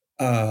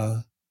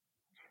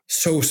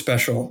so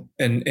special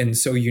and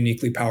so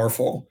uniquely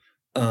powerful.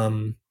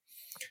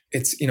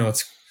 It's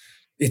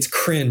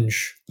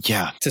cringe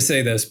to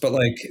say this, but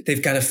like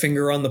they've got a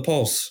finger on the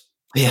pulse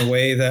in a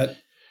way that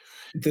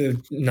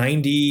the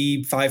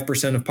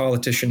 95% of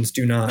politicians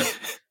do not.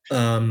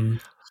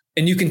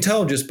 And you can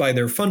tell just by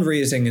their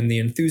fundraising and the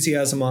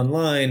enthusiasm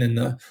online and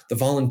the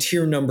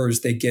volunteer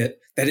numbers they get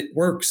that it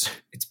works.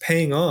 It's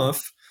paying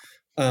off.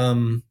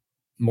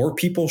 More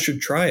people should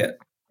try it.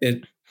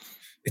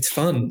 It's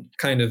fun,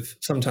 kind of,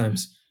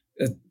 sometimes.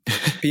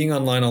 Being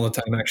online all the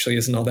time actually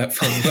isn't all that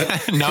fun,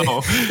 but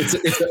no, it's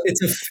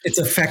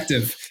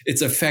effective.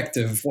 It's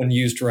effective when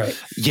used right.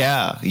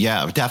 Yeah,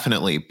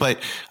 definitely.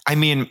 But I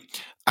mean,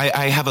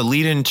 I have a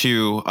lead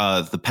into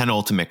the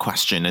penultimate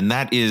question, and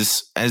that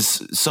is,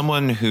 as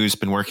someone who's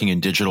been working in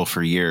digital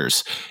for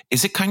years,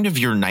 is it kind of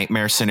your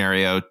nightmare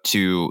scenario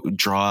to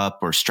draw up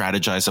or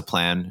strategize a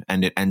plan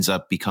and it ends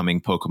up becoming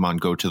Pokemon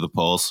Go to the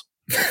polls?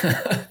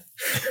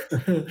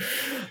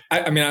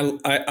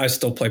 I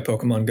still play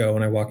Pokemon Go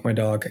when I walk my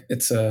dog.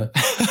 It's I'm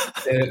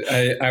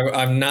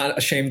not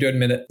ashamed to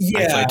admit it. Yeah,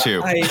 I play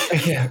too.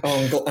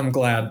 I'm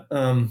glad.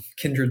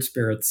 Kindred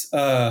spirits.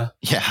 Yeah.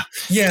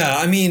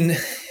 I mean,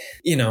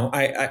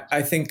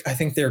 I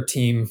think their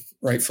team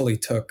rightfully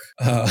took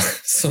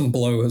some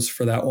blows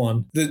for that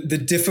one. The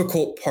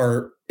difficult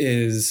part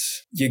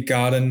is you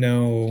gotta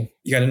know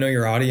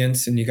your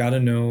audience, and you gotta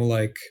know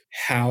like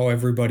how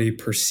everybody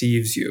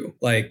perceives you.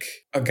 Like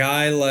a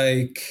guy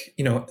like,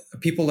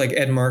 people like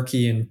Ed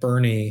Markey and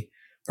Bernie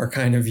are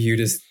kind of viewed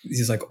as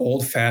these like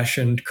old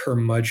fashioned,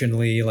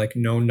 curmudgeonly, like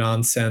no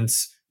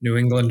nonsense New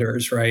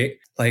Englanders, right?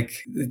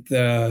 Like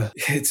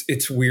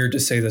it's weird to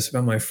say this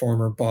about my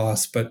former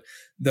boss, but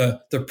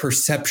the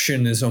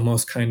perception is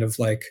almost kind of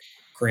like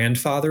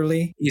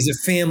grandfatherly. He's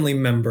a family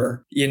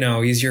member.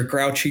 He's your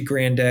grouchy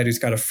granddad who's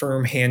got a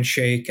firm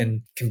handshake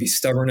and can be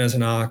stubborn as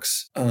an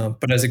ox,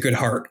 but has a good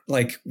heart.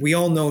 Like we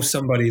all know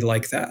somebody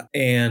like that.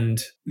 And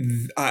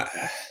I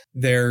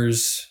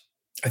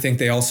think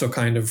they also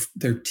kind of,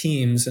 their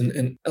teams,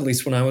 and at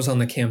least when I was on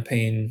the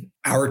campaign,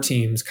 our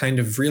teams kind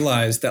of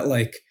realized that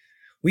like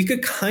we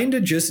could kind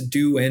of just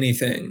do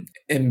anything.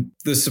 And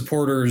the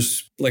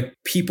supporters, like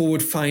people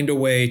would find a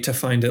way to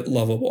find it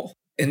lovable.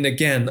 And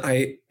again,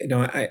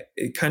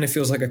 it kind of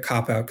feels like a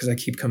cop-out because I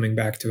keep coming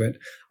back to it.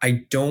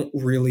 I don't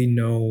really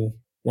know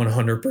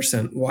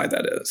 100% why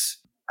that is.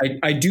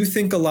 I do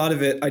think a lot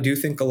of it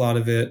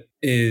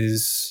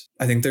is,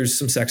 I think there's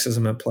some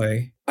sexism at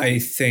play. I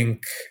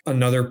think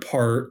another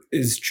part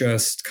is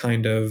just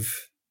kind of,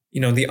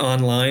 the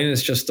online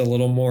is just a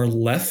little more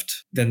left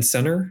than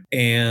center.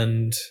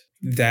 And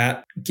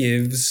that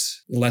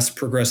gives less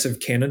progressive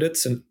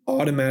candidates an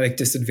automatic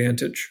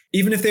disadvantage,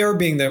 even if they are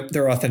being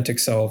their authentic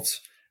selves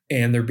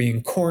and they're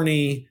being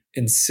corny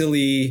and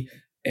silly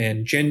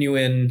and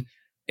genuine.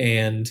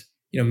 And,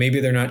 maybe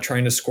they're not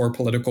trying to score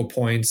political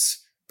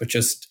points, but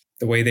just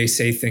the way they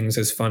say things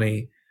is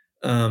funny.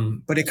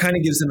 But it kind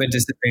of gives them a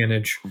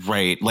disadvantage.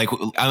 Right. Like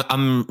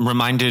I'm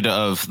reminded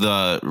of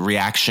the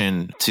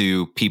reaction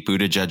to Pete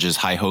Buttigieg's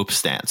high hope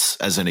stance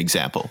as an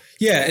example.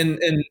 Yeah.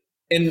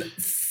 And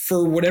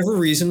for whatever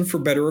reason, for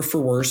better or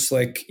for worse,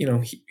 like,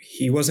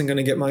 he wasn't going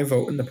to get my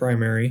vote in the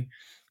primary,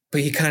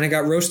 but he kind of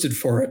got roasted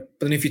for it.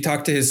 But then if you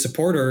talk to his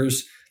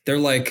supporters, they're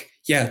like,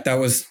 yeah, that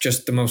was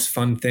just the most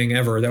fun thing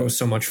ever. That was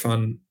so much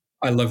fun.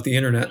 I love the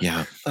internet.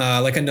 Yeah.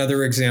 Like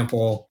another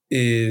example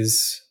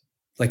is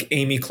like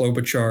Amy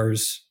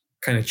Klobuchar's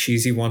kind of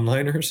cheesy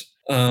one-liners.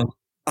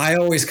 I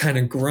always kind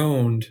of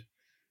groaned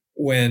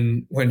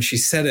when she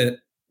said it,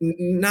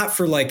 not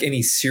for like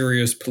any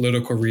serious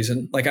political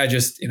reason. Like I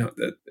just,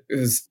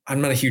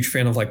 I'm not a huge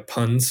fan of like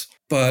puns,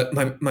 but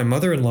my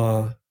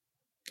mother-in-law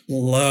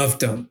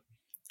loved them.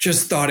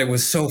 Just thought it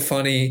was so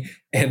funny.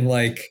 And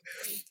like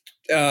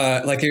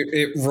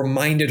it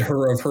reminded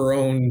her of her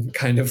own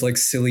kind of like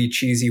silly,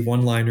 cheesy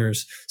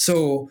one-liners.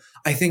 So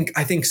I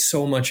think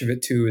so much of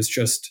it too is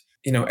just,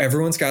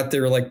 everyone's got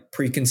their like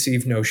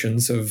preconceived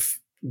notions of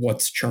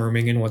what's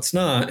charming and what's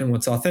not, and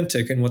what's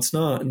authentic and what's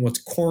not, and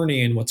what's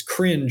corny and what's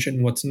cringe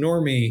and what's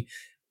normie.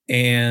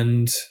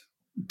 And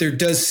there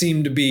does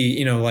seem to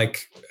be,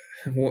 like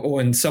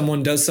when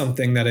someone does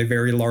something that a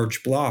very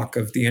large block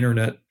of the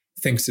internet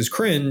thinks is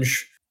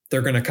cringe,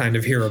 they're going to kind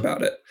of hear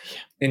about it.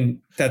 And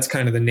that's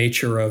kind of the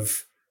nature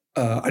of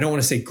I don't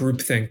want to say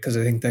groupthink because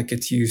I think that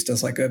gets used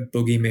as like a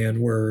boogeyman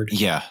word.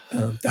 Yeah.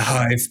 The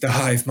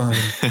hive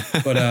mind.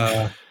 But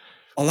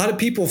a lot of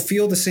people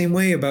feel the same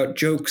way about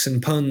jokes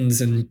and puns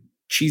and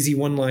cheesy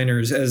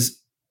one-liners as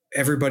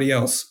everybody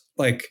else.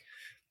 Like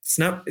it's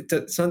not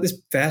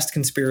this vast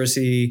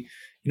conspiracy.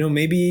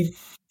 Maybe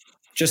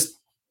just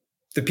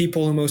the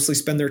people who mostly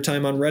spend their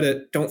time on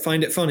Reddit don't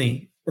find it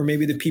funny, or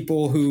maybe the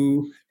people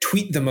who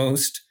tweet the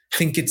most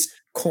think it's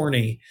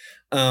corny.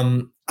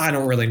 I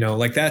don't really know.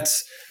 Like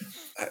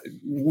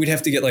we'd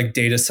have to get like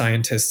data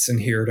scientists in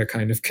here to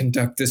kind of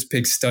conduct this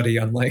big study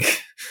on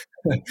like,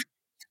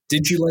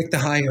 did you like the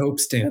high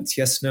hopes dance?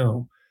 Yes,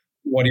 no.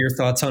 What are your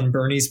thoughts on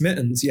Bernie's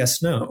mittens?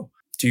 Yes, no.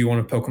 Do you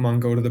want a Pokemon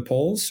Go to the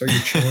polls? Are you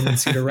chilling in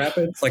Cedar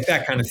Rapids? Like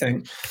that kind of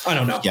thing. I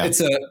don't know. Yeah.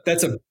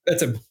 That's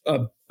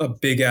a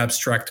big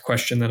abstract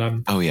question that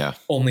I'm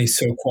only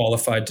so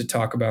qualified to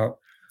talk about.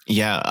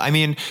 Yeah. I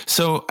mean,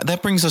 so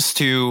that brings us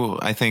to,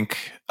 I think,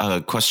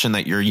 a question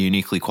that you're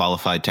uniquely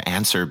qualified to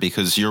answer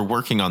because you're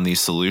working on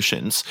these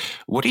solutions.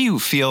 What do you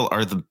feel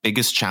are the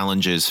biggest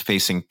challenges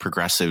facing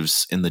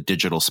progressives in the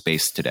digital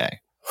space today?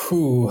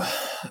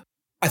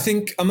 I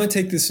think I'm going to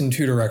take this in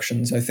two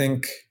directions. I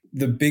think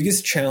the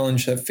biggest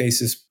challenge that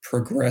faces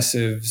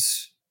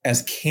progressives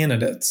as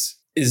candidates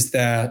is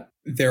that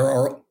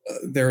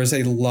there is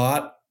a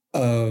lot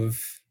of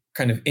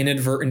kind of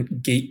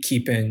inadvertent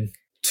gatekeeping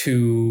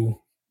to,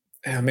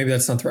 maybe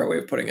that's not the right way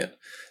of putting it.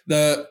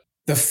 The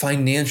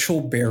financial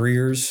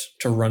barriers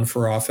to run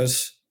for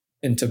office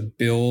and to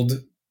build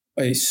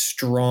a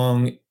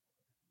strong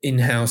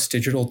in-house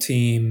digital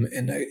team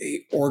and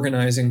a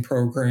organizing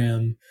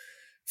program,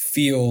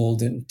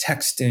 field and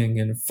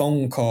texting and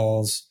phone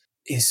calls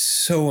is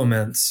so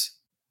immense.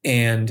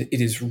 And it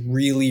is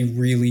really,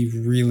 really,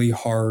 really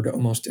hard,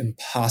 almost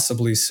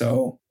impossibly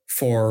so,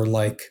 for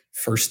like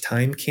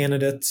first-time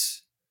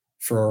candidates,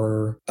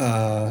 for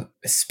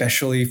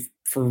especially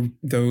for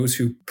those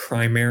who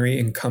primary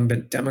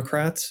incumbent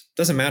Democrats.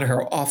 Doesn't matter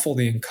how awful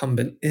the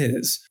incumbent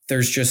is.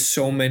 There's just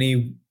so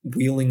many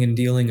wheeling and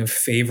dealing of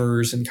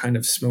favors and kind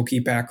of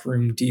smoky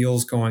backroom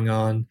deals going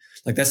on.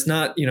 Like that's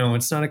not,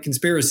 it's not a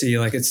conspiracy.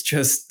 Like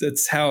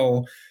that's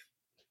how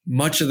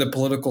much of the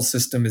political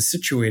system is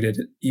situated,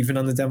 even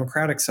on the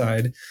Democratic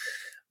side.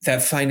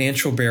 That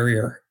financial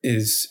barrier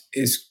is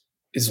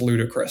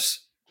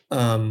ludicrous.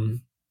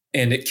 And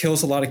it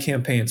kills a lot of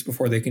campaigns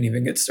before they can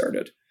even get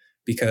started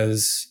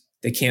because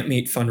they can't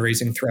meet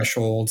fundraising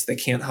thresholds. They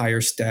can't hire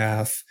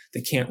staff.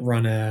 They can't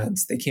run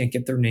ads. They can't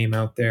get their name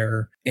out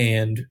there.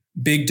 And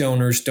big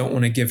donors don't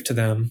want to give to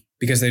them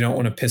because they don't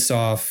want to piss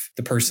off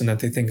the person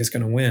that they think is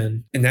going to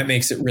win. And that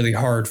makes it really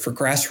hard for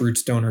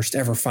grassroots donors to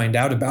ever find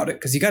out about it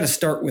because you got to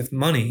start with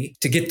money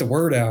to get the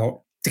word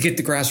out, to get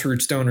the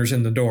grassroots donors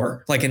in the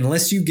door. Like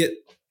unless you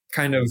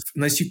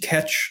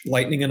catch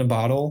lightning in a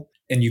bottle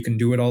and you can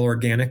do it all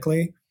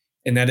organically,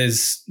 and that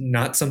is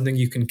not something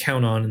you can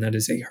count on, and that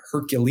is a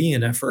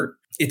Herculean effort,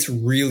 it's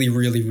really,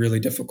 really,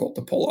 really difficult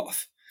to pull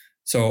off.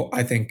 So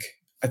I think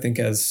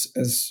as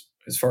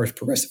far as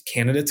progressive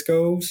candidates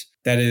goes,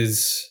 that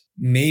is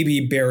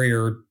maybe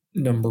barrier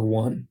number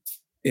one.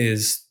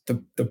 Is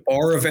the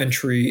bar of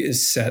entry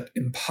is set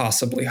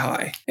impossibly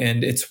high.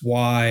 And it's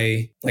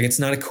why, like, it's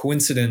not a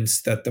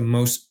coincidence that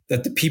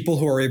the people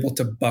who are able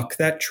to buck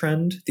that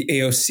trend, the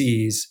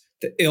AOCs,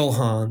 the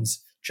Ilhans,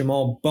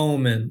 Jamal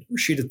Bowman,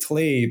 Rashida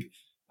Tlaib,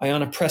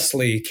 Ayanna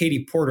Pressley,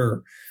 Katie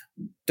Porter,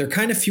 they're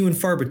kind of few and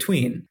far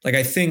between. Like,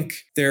 I think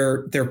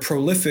they're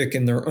prolific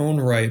in their own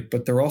right,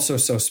 but they're also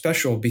so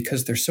special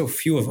because there's so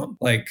few of them.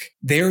 Like,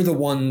 they're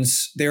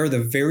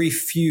the very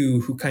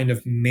few who kind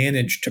of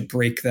manage to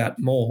break that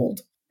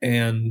mold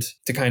and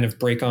to kind of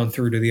break on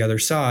through to the other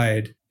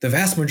side. The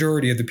vast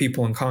majority of the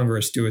people in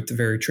Congress do it the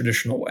very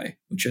traditional way,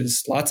 which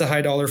is lots of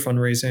high dollar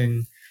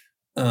fundraising.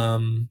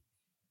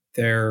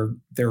 They're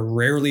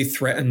rarely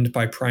threatened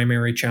by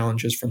primary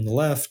challenges from the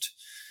left.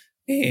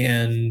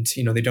 And,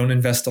 they don't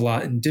invest a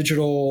lot in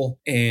digital,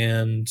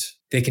 and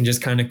they can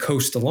just kind of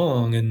coast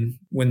along and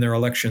win their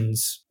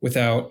elections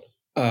without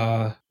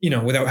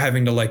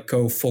having to like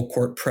go full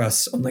court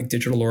press on like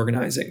digital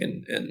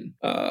organizing and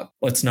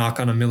let's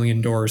knock on 1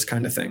 million doors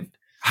kind of thing.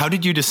 How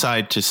did you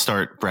decide to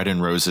start Bread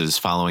and Roses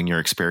following your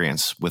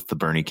experience with the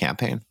Bernie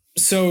campaign?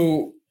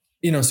 So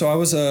I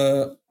was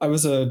a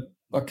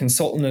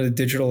consultant at a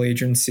digital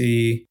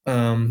agency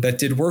that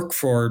did work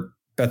for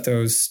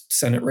Beto's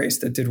Senate race,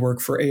 that did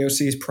work for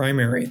AOC's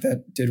primary,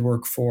 that did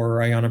work for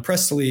Ayanna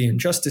Pressley and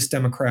Justice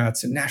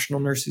Democrats and National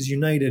Nurses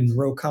United and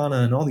Ro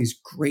Khanna and all these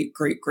great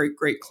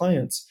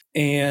clients.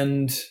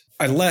 And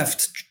I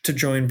left to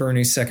join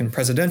Bernie's second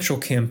presidential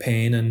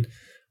campaign. And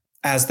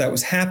as that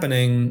was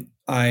happening,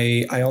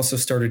 I also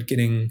started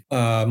getting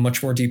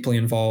much more deeply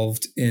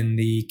involved in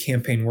the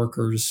Campaign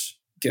Workers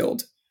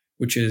Guild,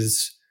 which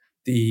is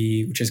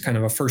kind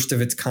of a first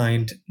of its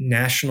kind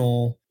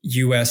national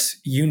U.S.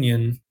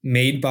 union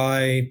made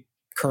by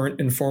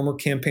current and former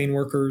campaign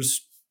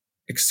workers,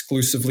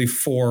 exclusively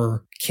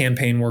for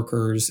campaign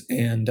workers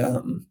and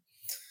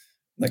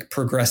like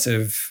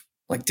progressive,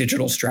 like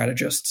digital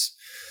strategists.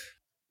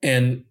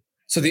 And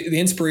So the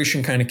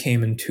inspiration kind of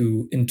came in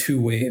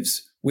two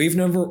waves. Wave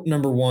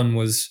number one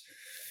was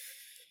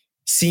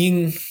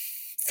seeing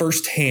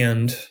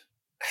firsthand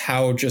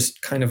how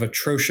just kind of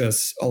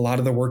atrocious a lot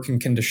of the working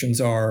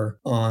conditions are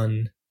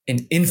on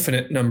an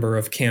infinite number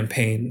of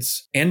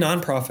campaigns and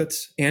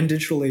nonprofits and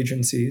digital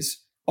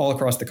agencies all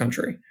across the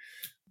country.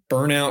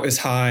 Burnout is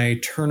high,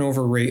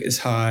 turnover rate is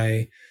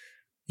high.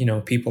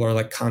 People are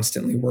like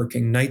constantly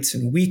working nights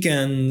and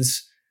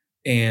weekends,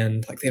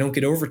 and like they don't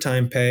get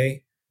overtime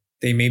pay.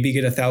 They maybe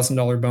get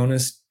 $1,000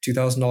 bonus,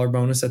 $2,000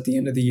 bonus at the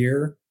end of the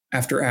year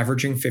after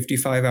averaging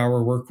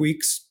 55-hour work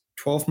weeks,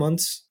 12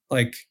 months.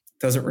 Like,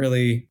 doesn't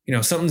really,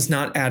 something's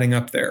not adding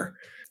up there.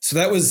 So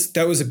that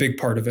was a big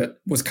part of it,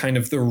 was kind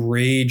of the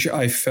rage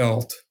I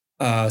felt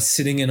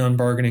sitting in on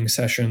bargaining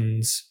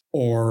sessions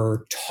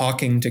or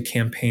talking to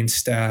campaign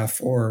staff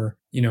or,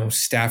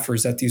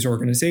 staffers at these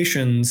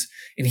organizations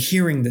and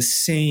hearing the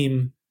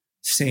same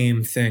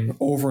thing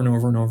over and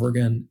over and over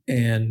again.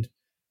 And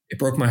it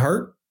broke my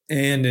heart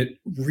and it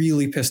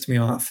really pissed me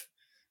off.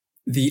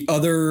 The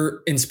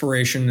other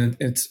inspiration,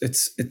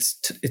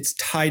 it's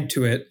tied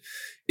to it,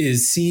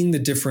 is seeing the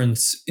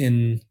difference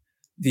in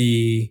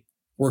the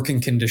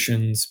working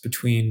conditions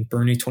between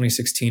Bernie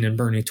 2016 and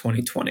Bernie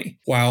 2020.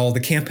 While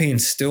the campaign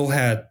still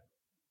had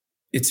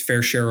its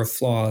fair share of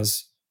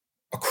flaws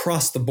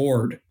across the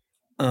board,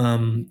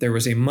 there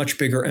was a much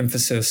bigger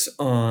emphasis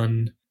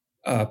on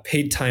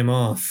paid time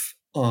off,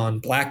 on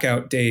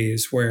blackout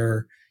days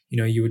where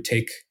you'd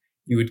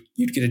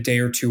get a day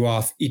or two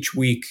off each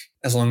week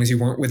as long as you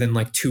weren't within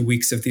like 2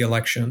 weeks of the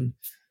election.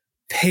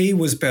 Pay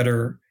was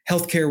better.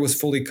 Healthcare was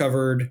fully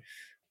covered.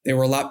 They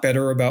were a lot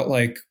better about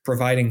like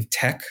providing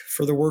tech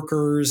for the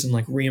workers and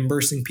like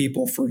reimbursing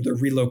people for the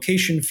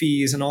relocation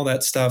fees and all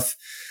that stuff.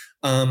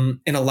 And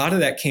a lot of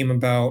that came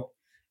about,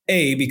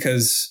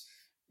 because,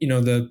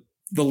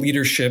 the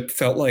leadership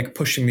felt like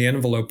pushing the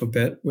envelope a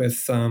bit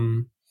with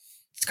kind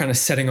of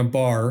setting a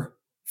bar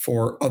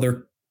for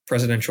other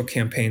presidential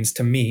campaigns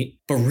to meet.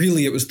 But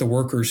really, it was the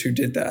workers who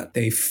did that.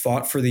 They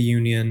fought for the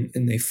union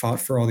and they fought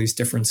for all these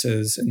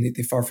differences and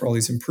they fought for all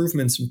these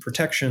improvements and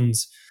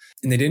protections.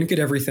 And they didn't get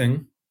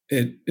everything.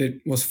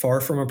 It was far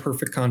from a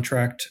perfect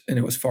contract and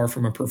it was far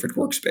from a perfect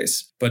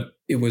workspace. But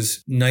it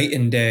was night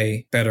and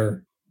day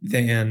better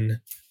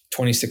than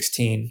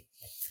 2016.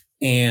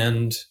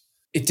 And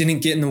it didn't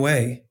get in the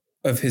way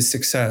of his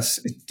success.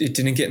 It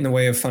didn't get in the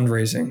way of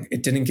fundraising.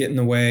 It didn't get in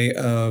the way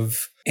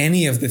of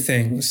any of the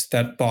things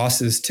that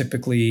bosses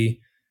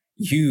typically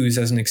use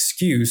as an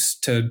excuse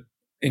to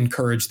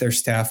encourage their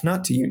staff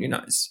not to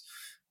unionize.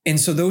 And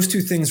so those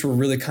two things were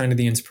really kind of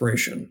the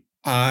inspiration.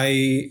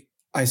 I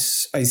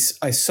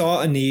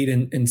saw a need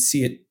and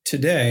see it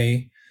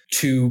today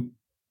to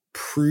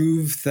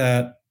prove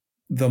that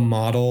the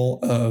model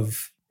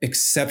of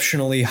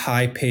exceptionally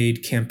high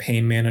paid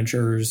campaign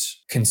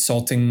managers,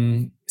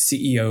 consulting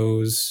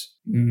CEOs,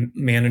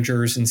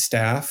 managers and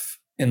staff,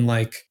 and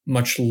like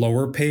much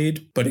lower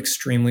paid but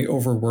extremely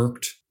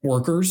overworked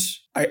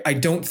workers. I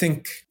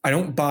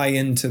don't buy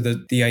into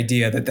the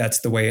idea that that's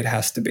the way it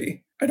has to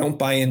be. I don't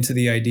buy into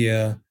the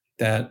idea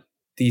that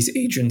these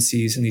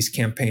agencies and these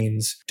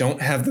campaigns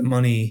don't have the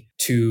money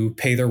to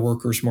pay their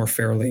workers more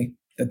fairly,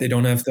 that they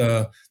don't have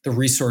the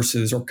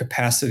resources or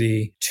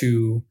capacity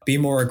to be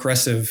more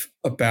aggressive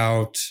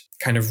about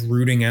kind of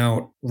rooting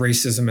out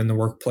racism in the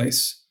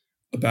workplace,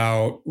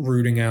 about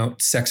rooting out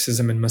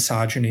sexism and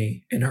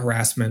misogyny and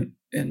harassment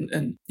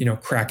and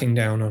cracking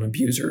down on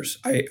abusers.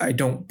 I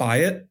don't buy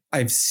it.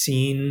 I've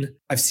seen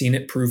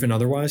it proven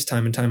otherwise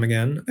time and time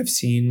again. I've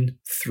seen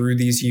through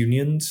these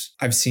unions,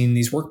 I've seen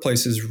these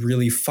workplaces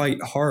really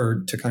fight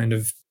hard to kind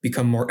of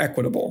become more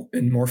equitable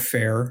and more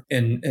fair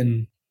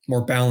and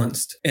more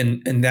balanced.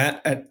 And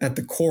that at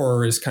the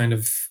core is kind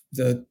of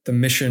the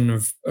mission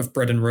of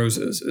Bread and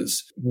Roses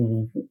is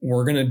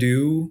we're going to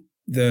do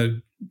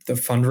the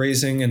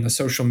fundraising and the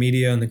social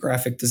media and the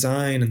graphic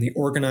design and the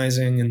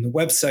organizing and the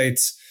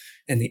websites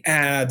and the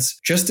ads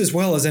just as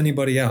well as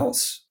anybody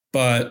else.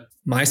 But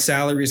my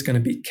salary is going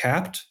to be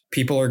capped.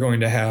 People are going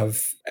to have,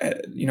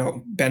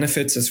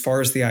 benefits as far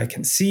as the eye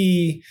can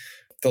see.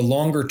 The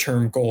longer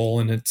term goal,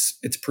 and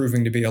it's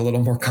proving to be a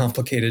little more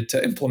complicated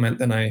to implement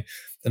than I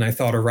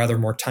thought, or rather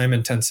more time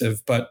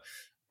intensive. But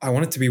I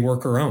want it to be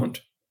worker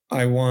owned.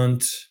 I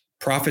want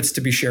profits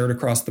to be shared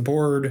across the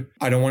board.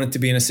 I don't want it to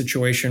be in a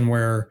situation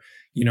where,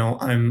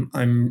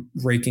 I'm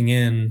raking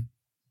in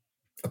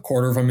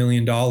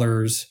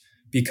 $250,000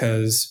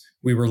 because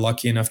we were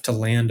lucky enough to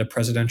land a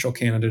presidential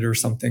candidate or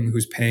something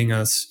who's paying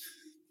us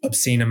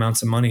obscene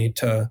amounts of money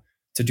to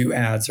do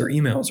ads or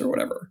emails or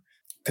whatever.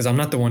 Because I'm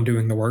not the one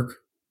doing the work.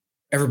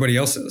 Everybody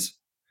else is.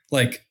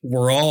 Like,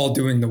 we're all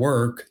doing the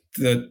work.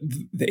 The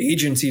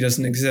agency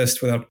doesn't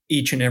exist without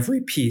each and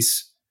every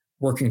piece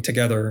working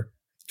together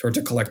towards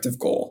a collective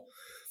goal.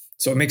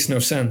 So it makes no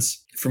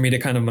sense for me to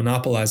kind of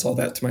monopolize all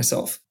that to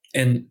myself.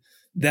 And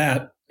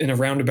that, in a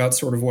roundabout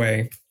sort of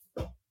way,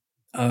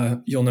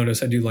 you'll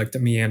notice I do like to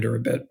meander a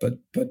bit,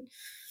 but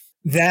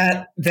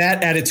that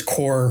at its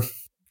core,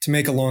 to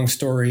make a long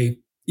story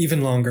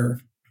even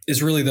longer,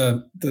 is really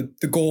the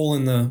goal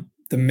and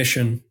the the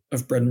mission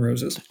of Bread and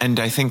Roses. And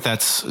I think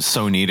that's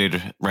so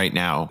needed right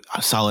now.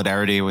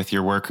 Solidarity with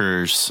your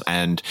workers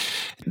and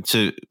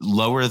to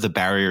lower the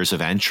barriers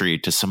of entry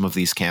to some of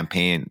these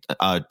campaigns,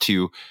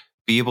 to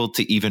be able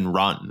to even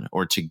run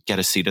or to get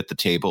a seat at the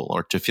table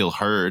or to feel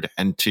heard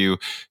and to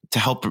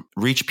help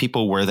reach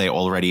people where they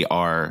already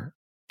are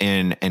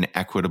in an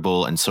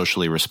equitable and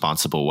socially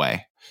responsible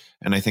way.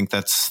 And I think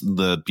that's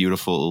the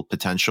beautiful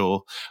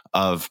potential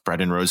of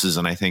Bread and Roses.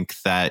 And I think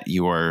that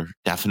you are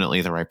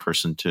definitely the right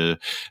person to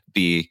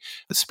be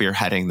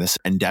spearheading this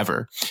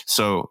endeavor.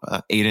 So,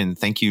 Aidan,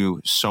 thank you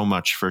so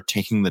much for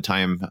taking the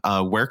time.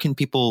 Where can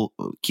people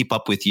keep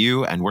up with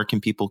you and where can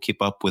people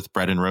keep up with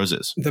Bread and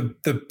Roses?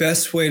 The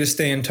best way to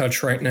stay in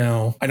touch right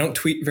now, I don't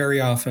tweet very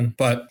often,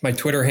 but my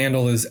Twitter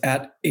handle is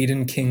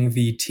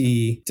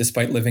 @AidanKingVT,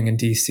 despite living in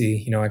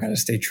DC. I got to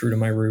stay true to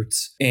my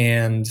roots.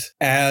 And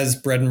as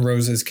Bread and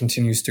Roses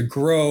continues to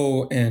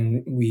grow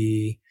and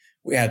we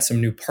add some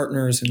new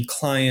partners and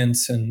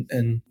clients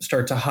and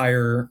start to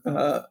hire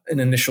an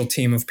initial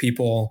team of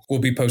people, we'll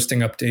be posting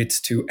updates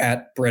to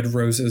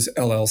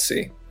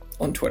 @BreadRosesLLC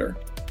on Twitter.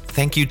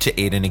 Thank you to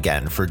Aidan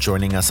again for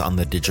joining us on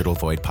the Digital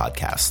Void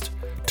podcast.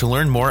 To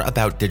learn more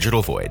about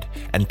Digital Void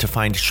and to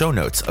find show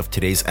notes of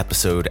today's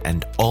episode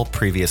and all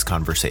previous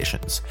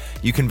conversations,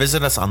 you can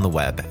visit us on the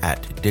web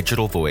at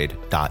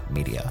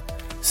digitalvoid.media.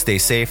 Stay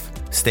safe,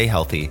 stay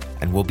healthy,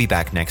 and we'll be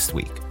back next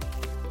week.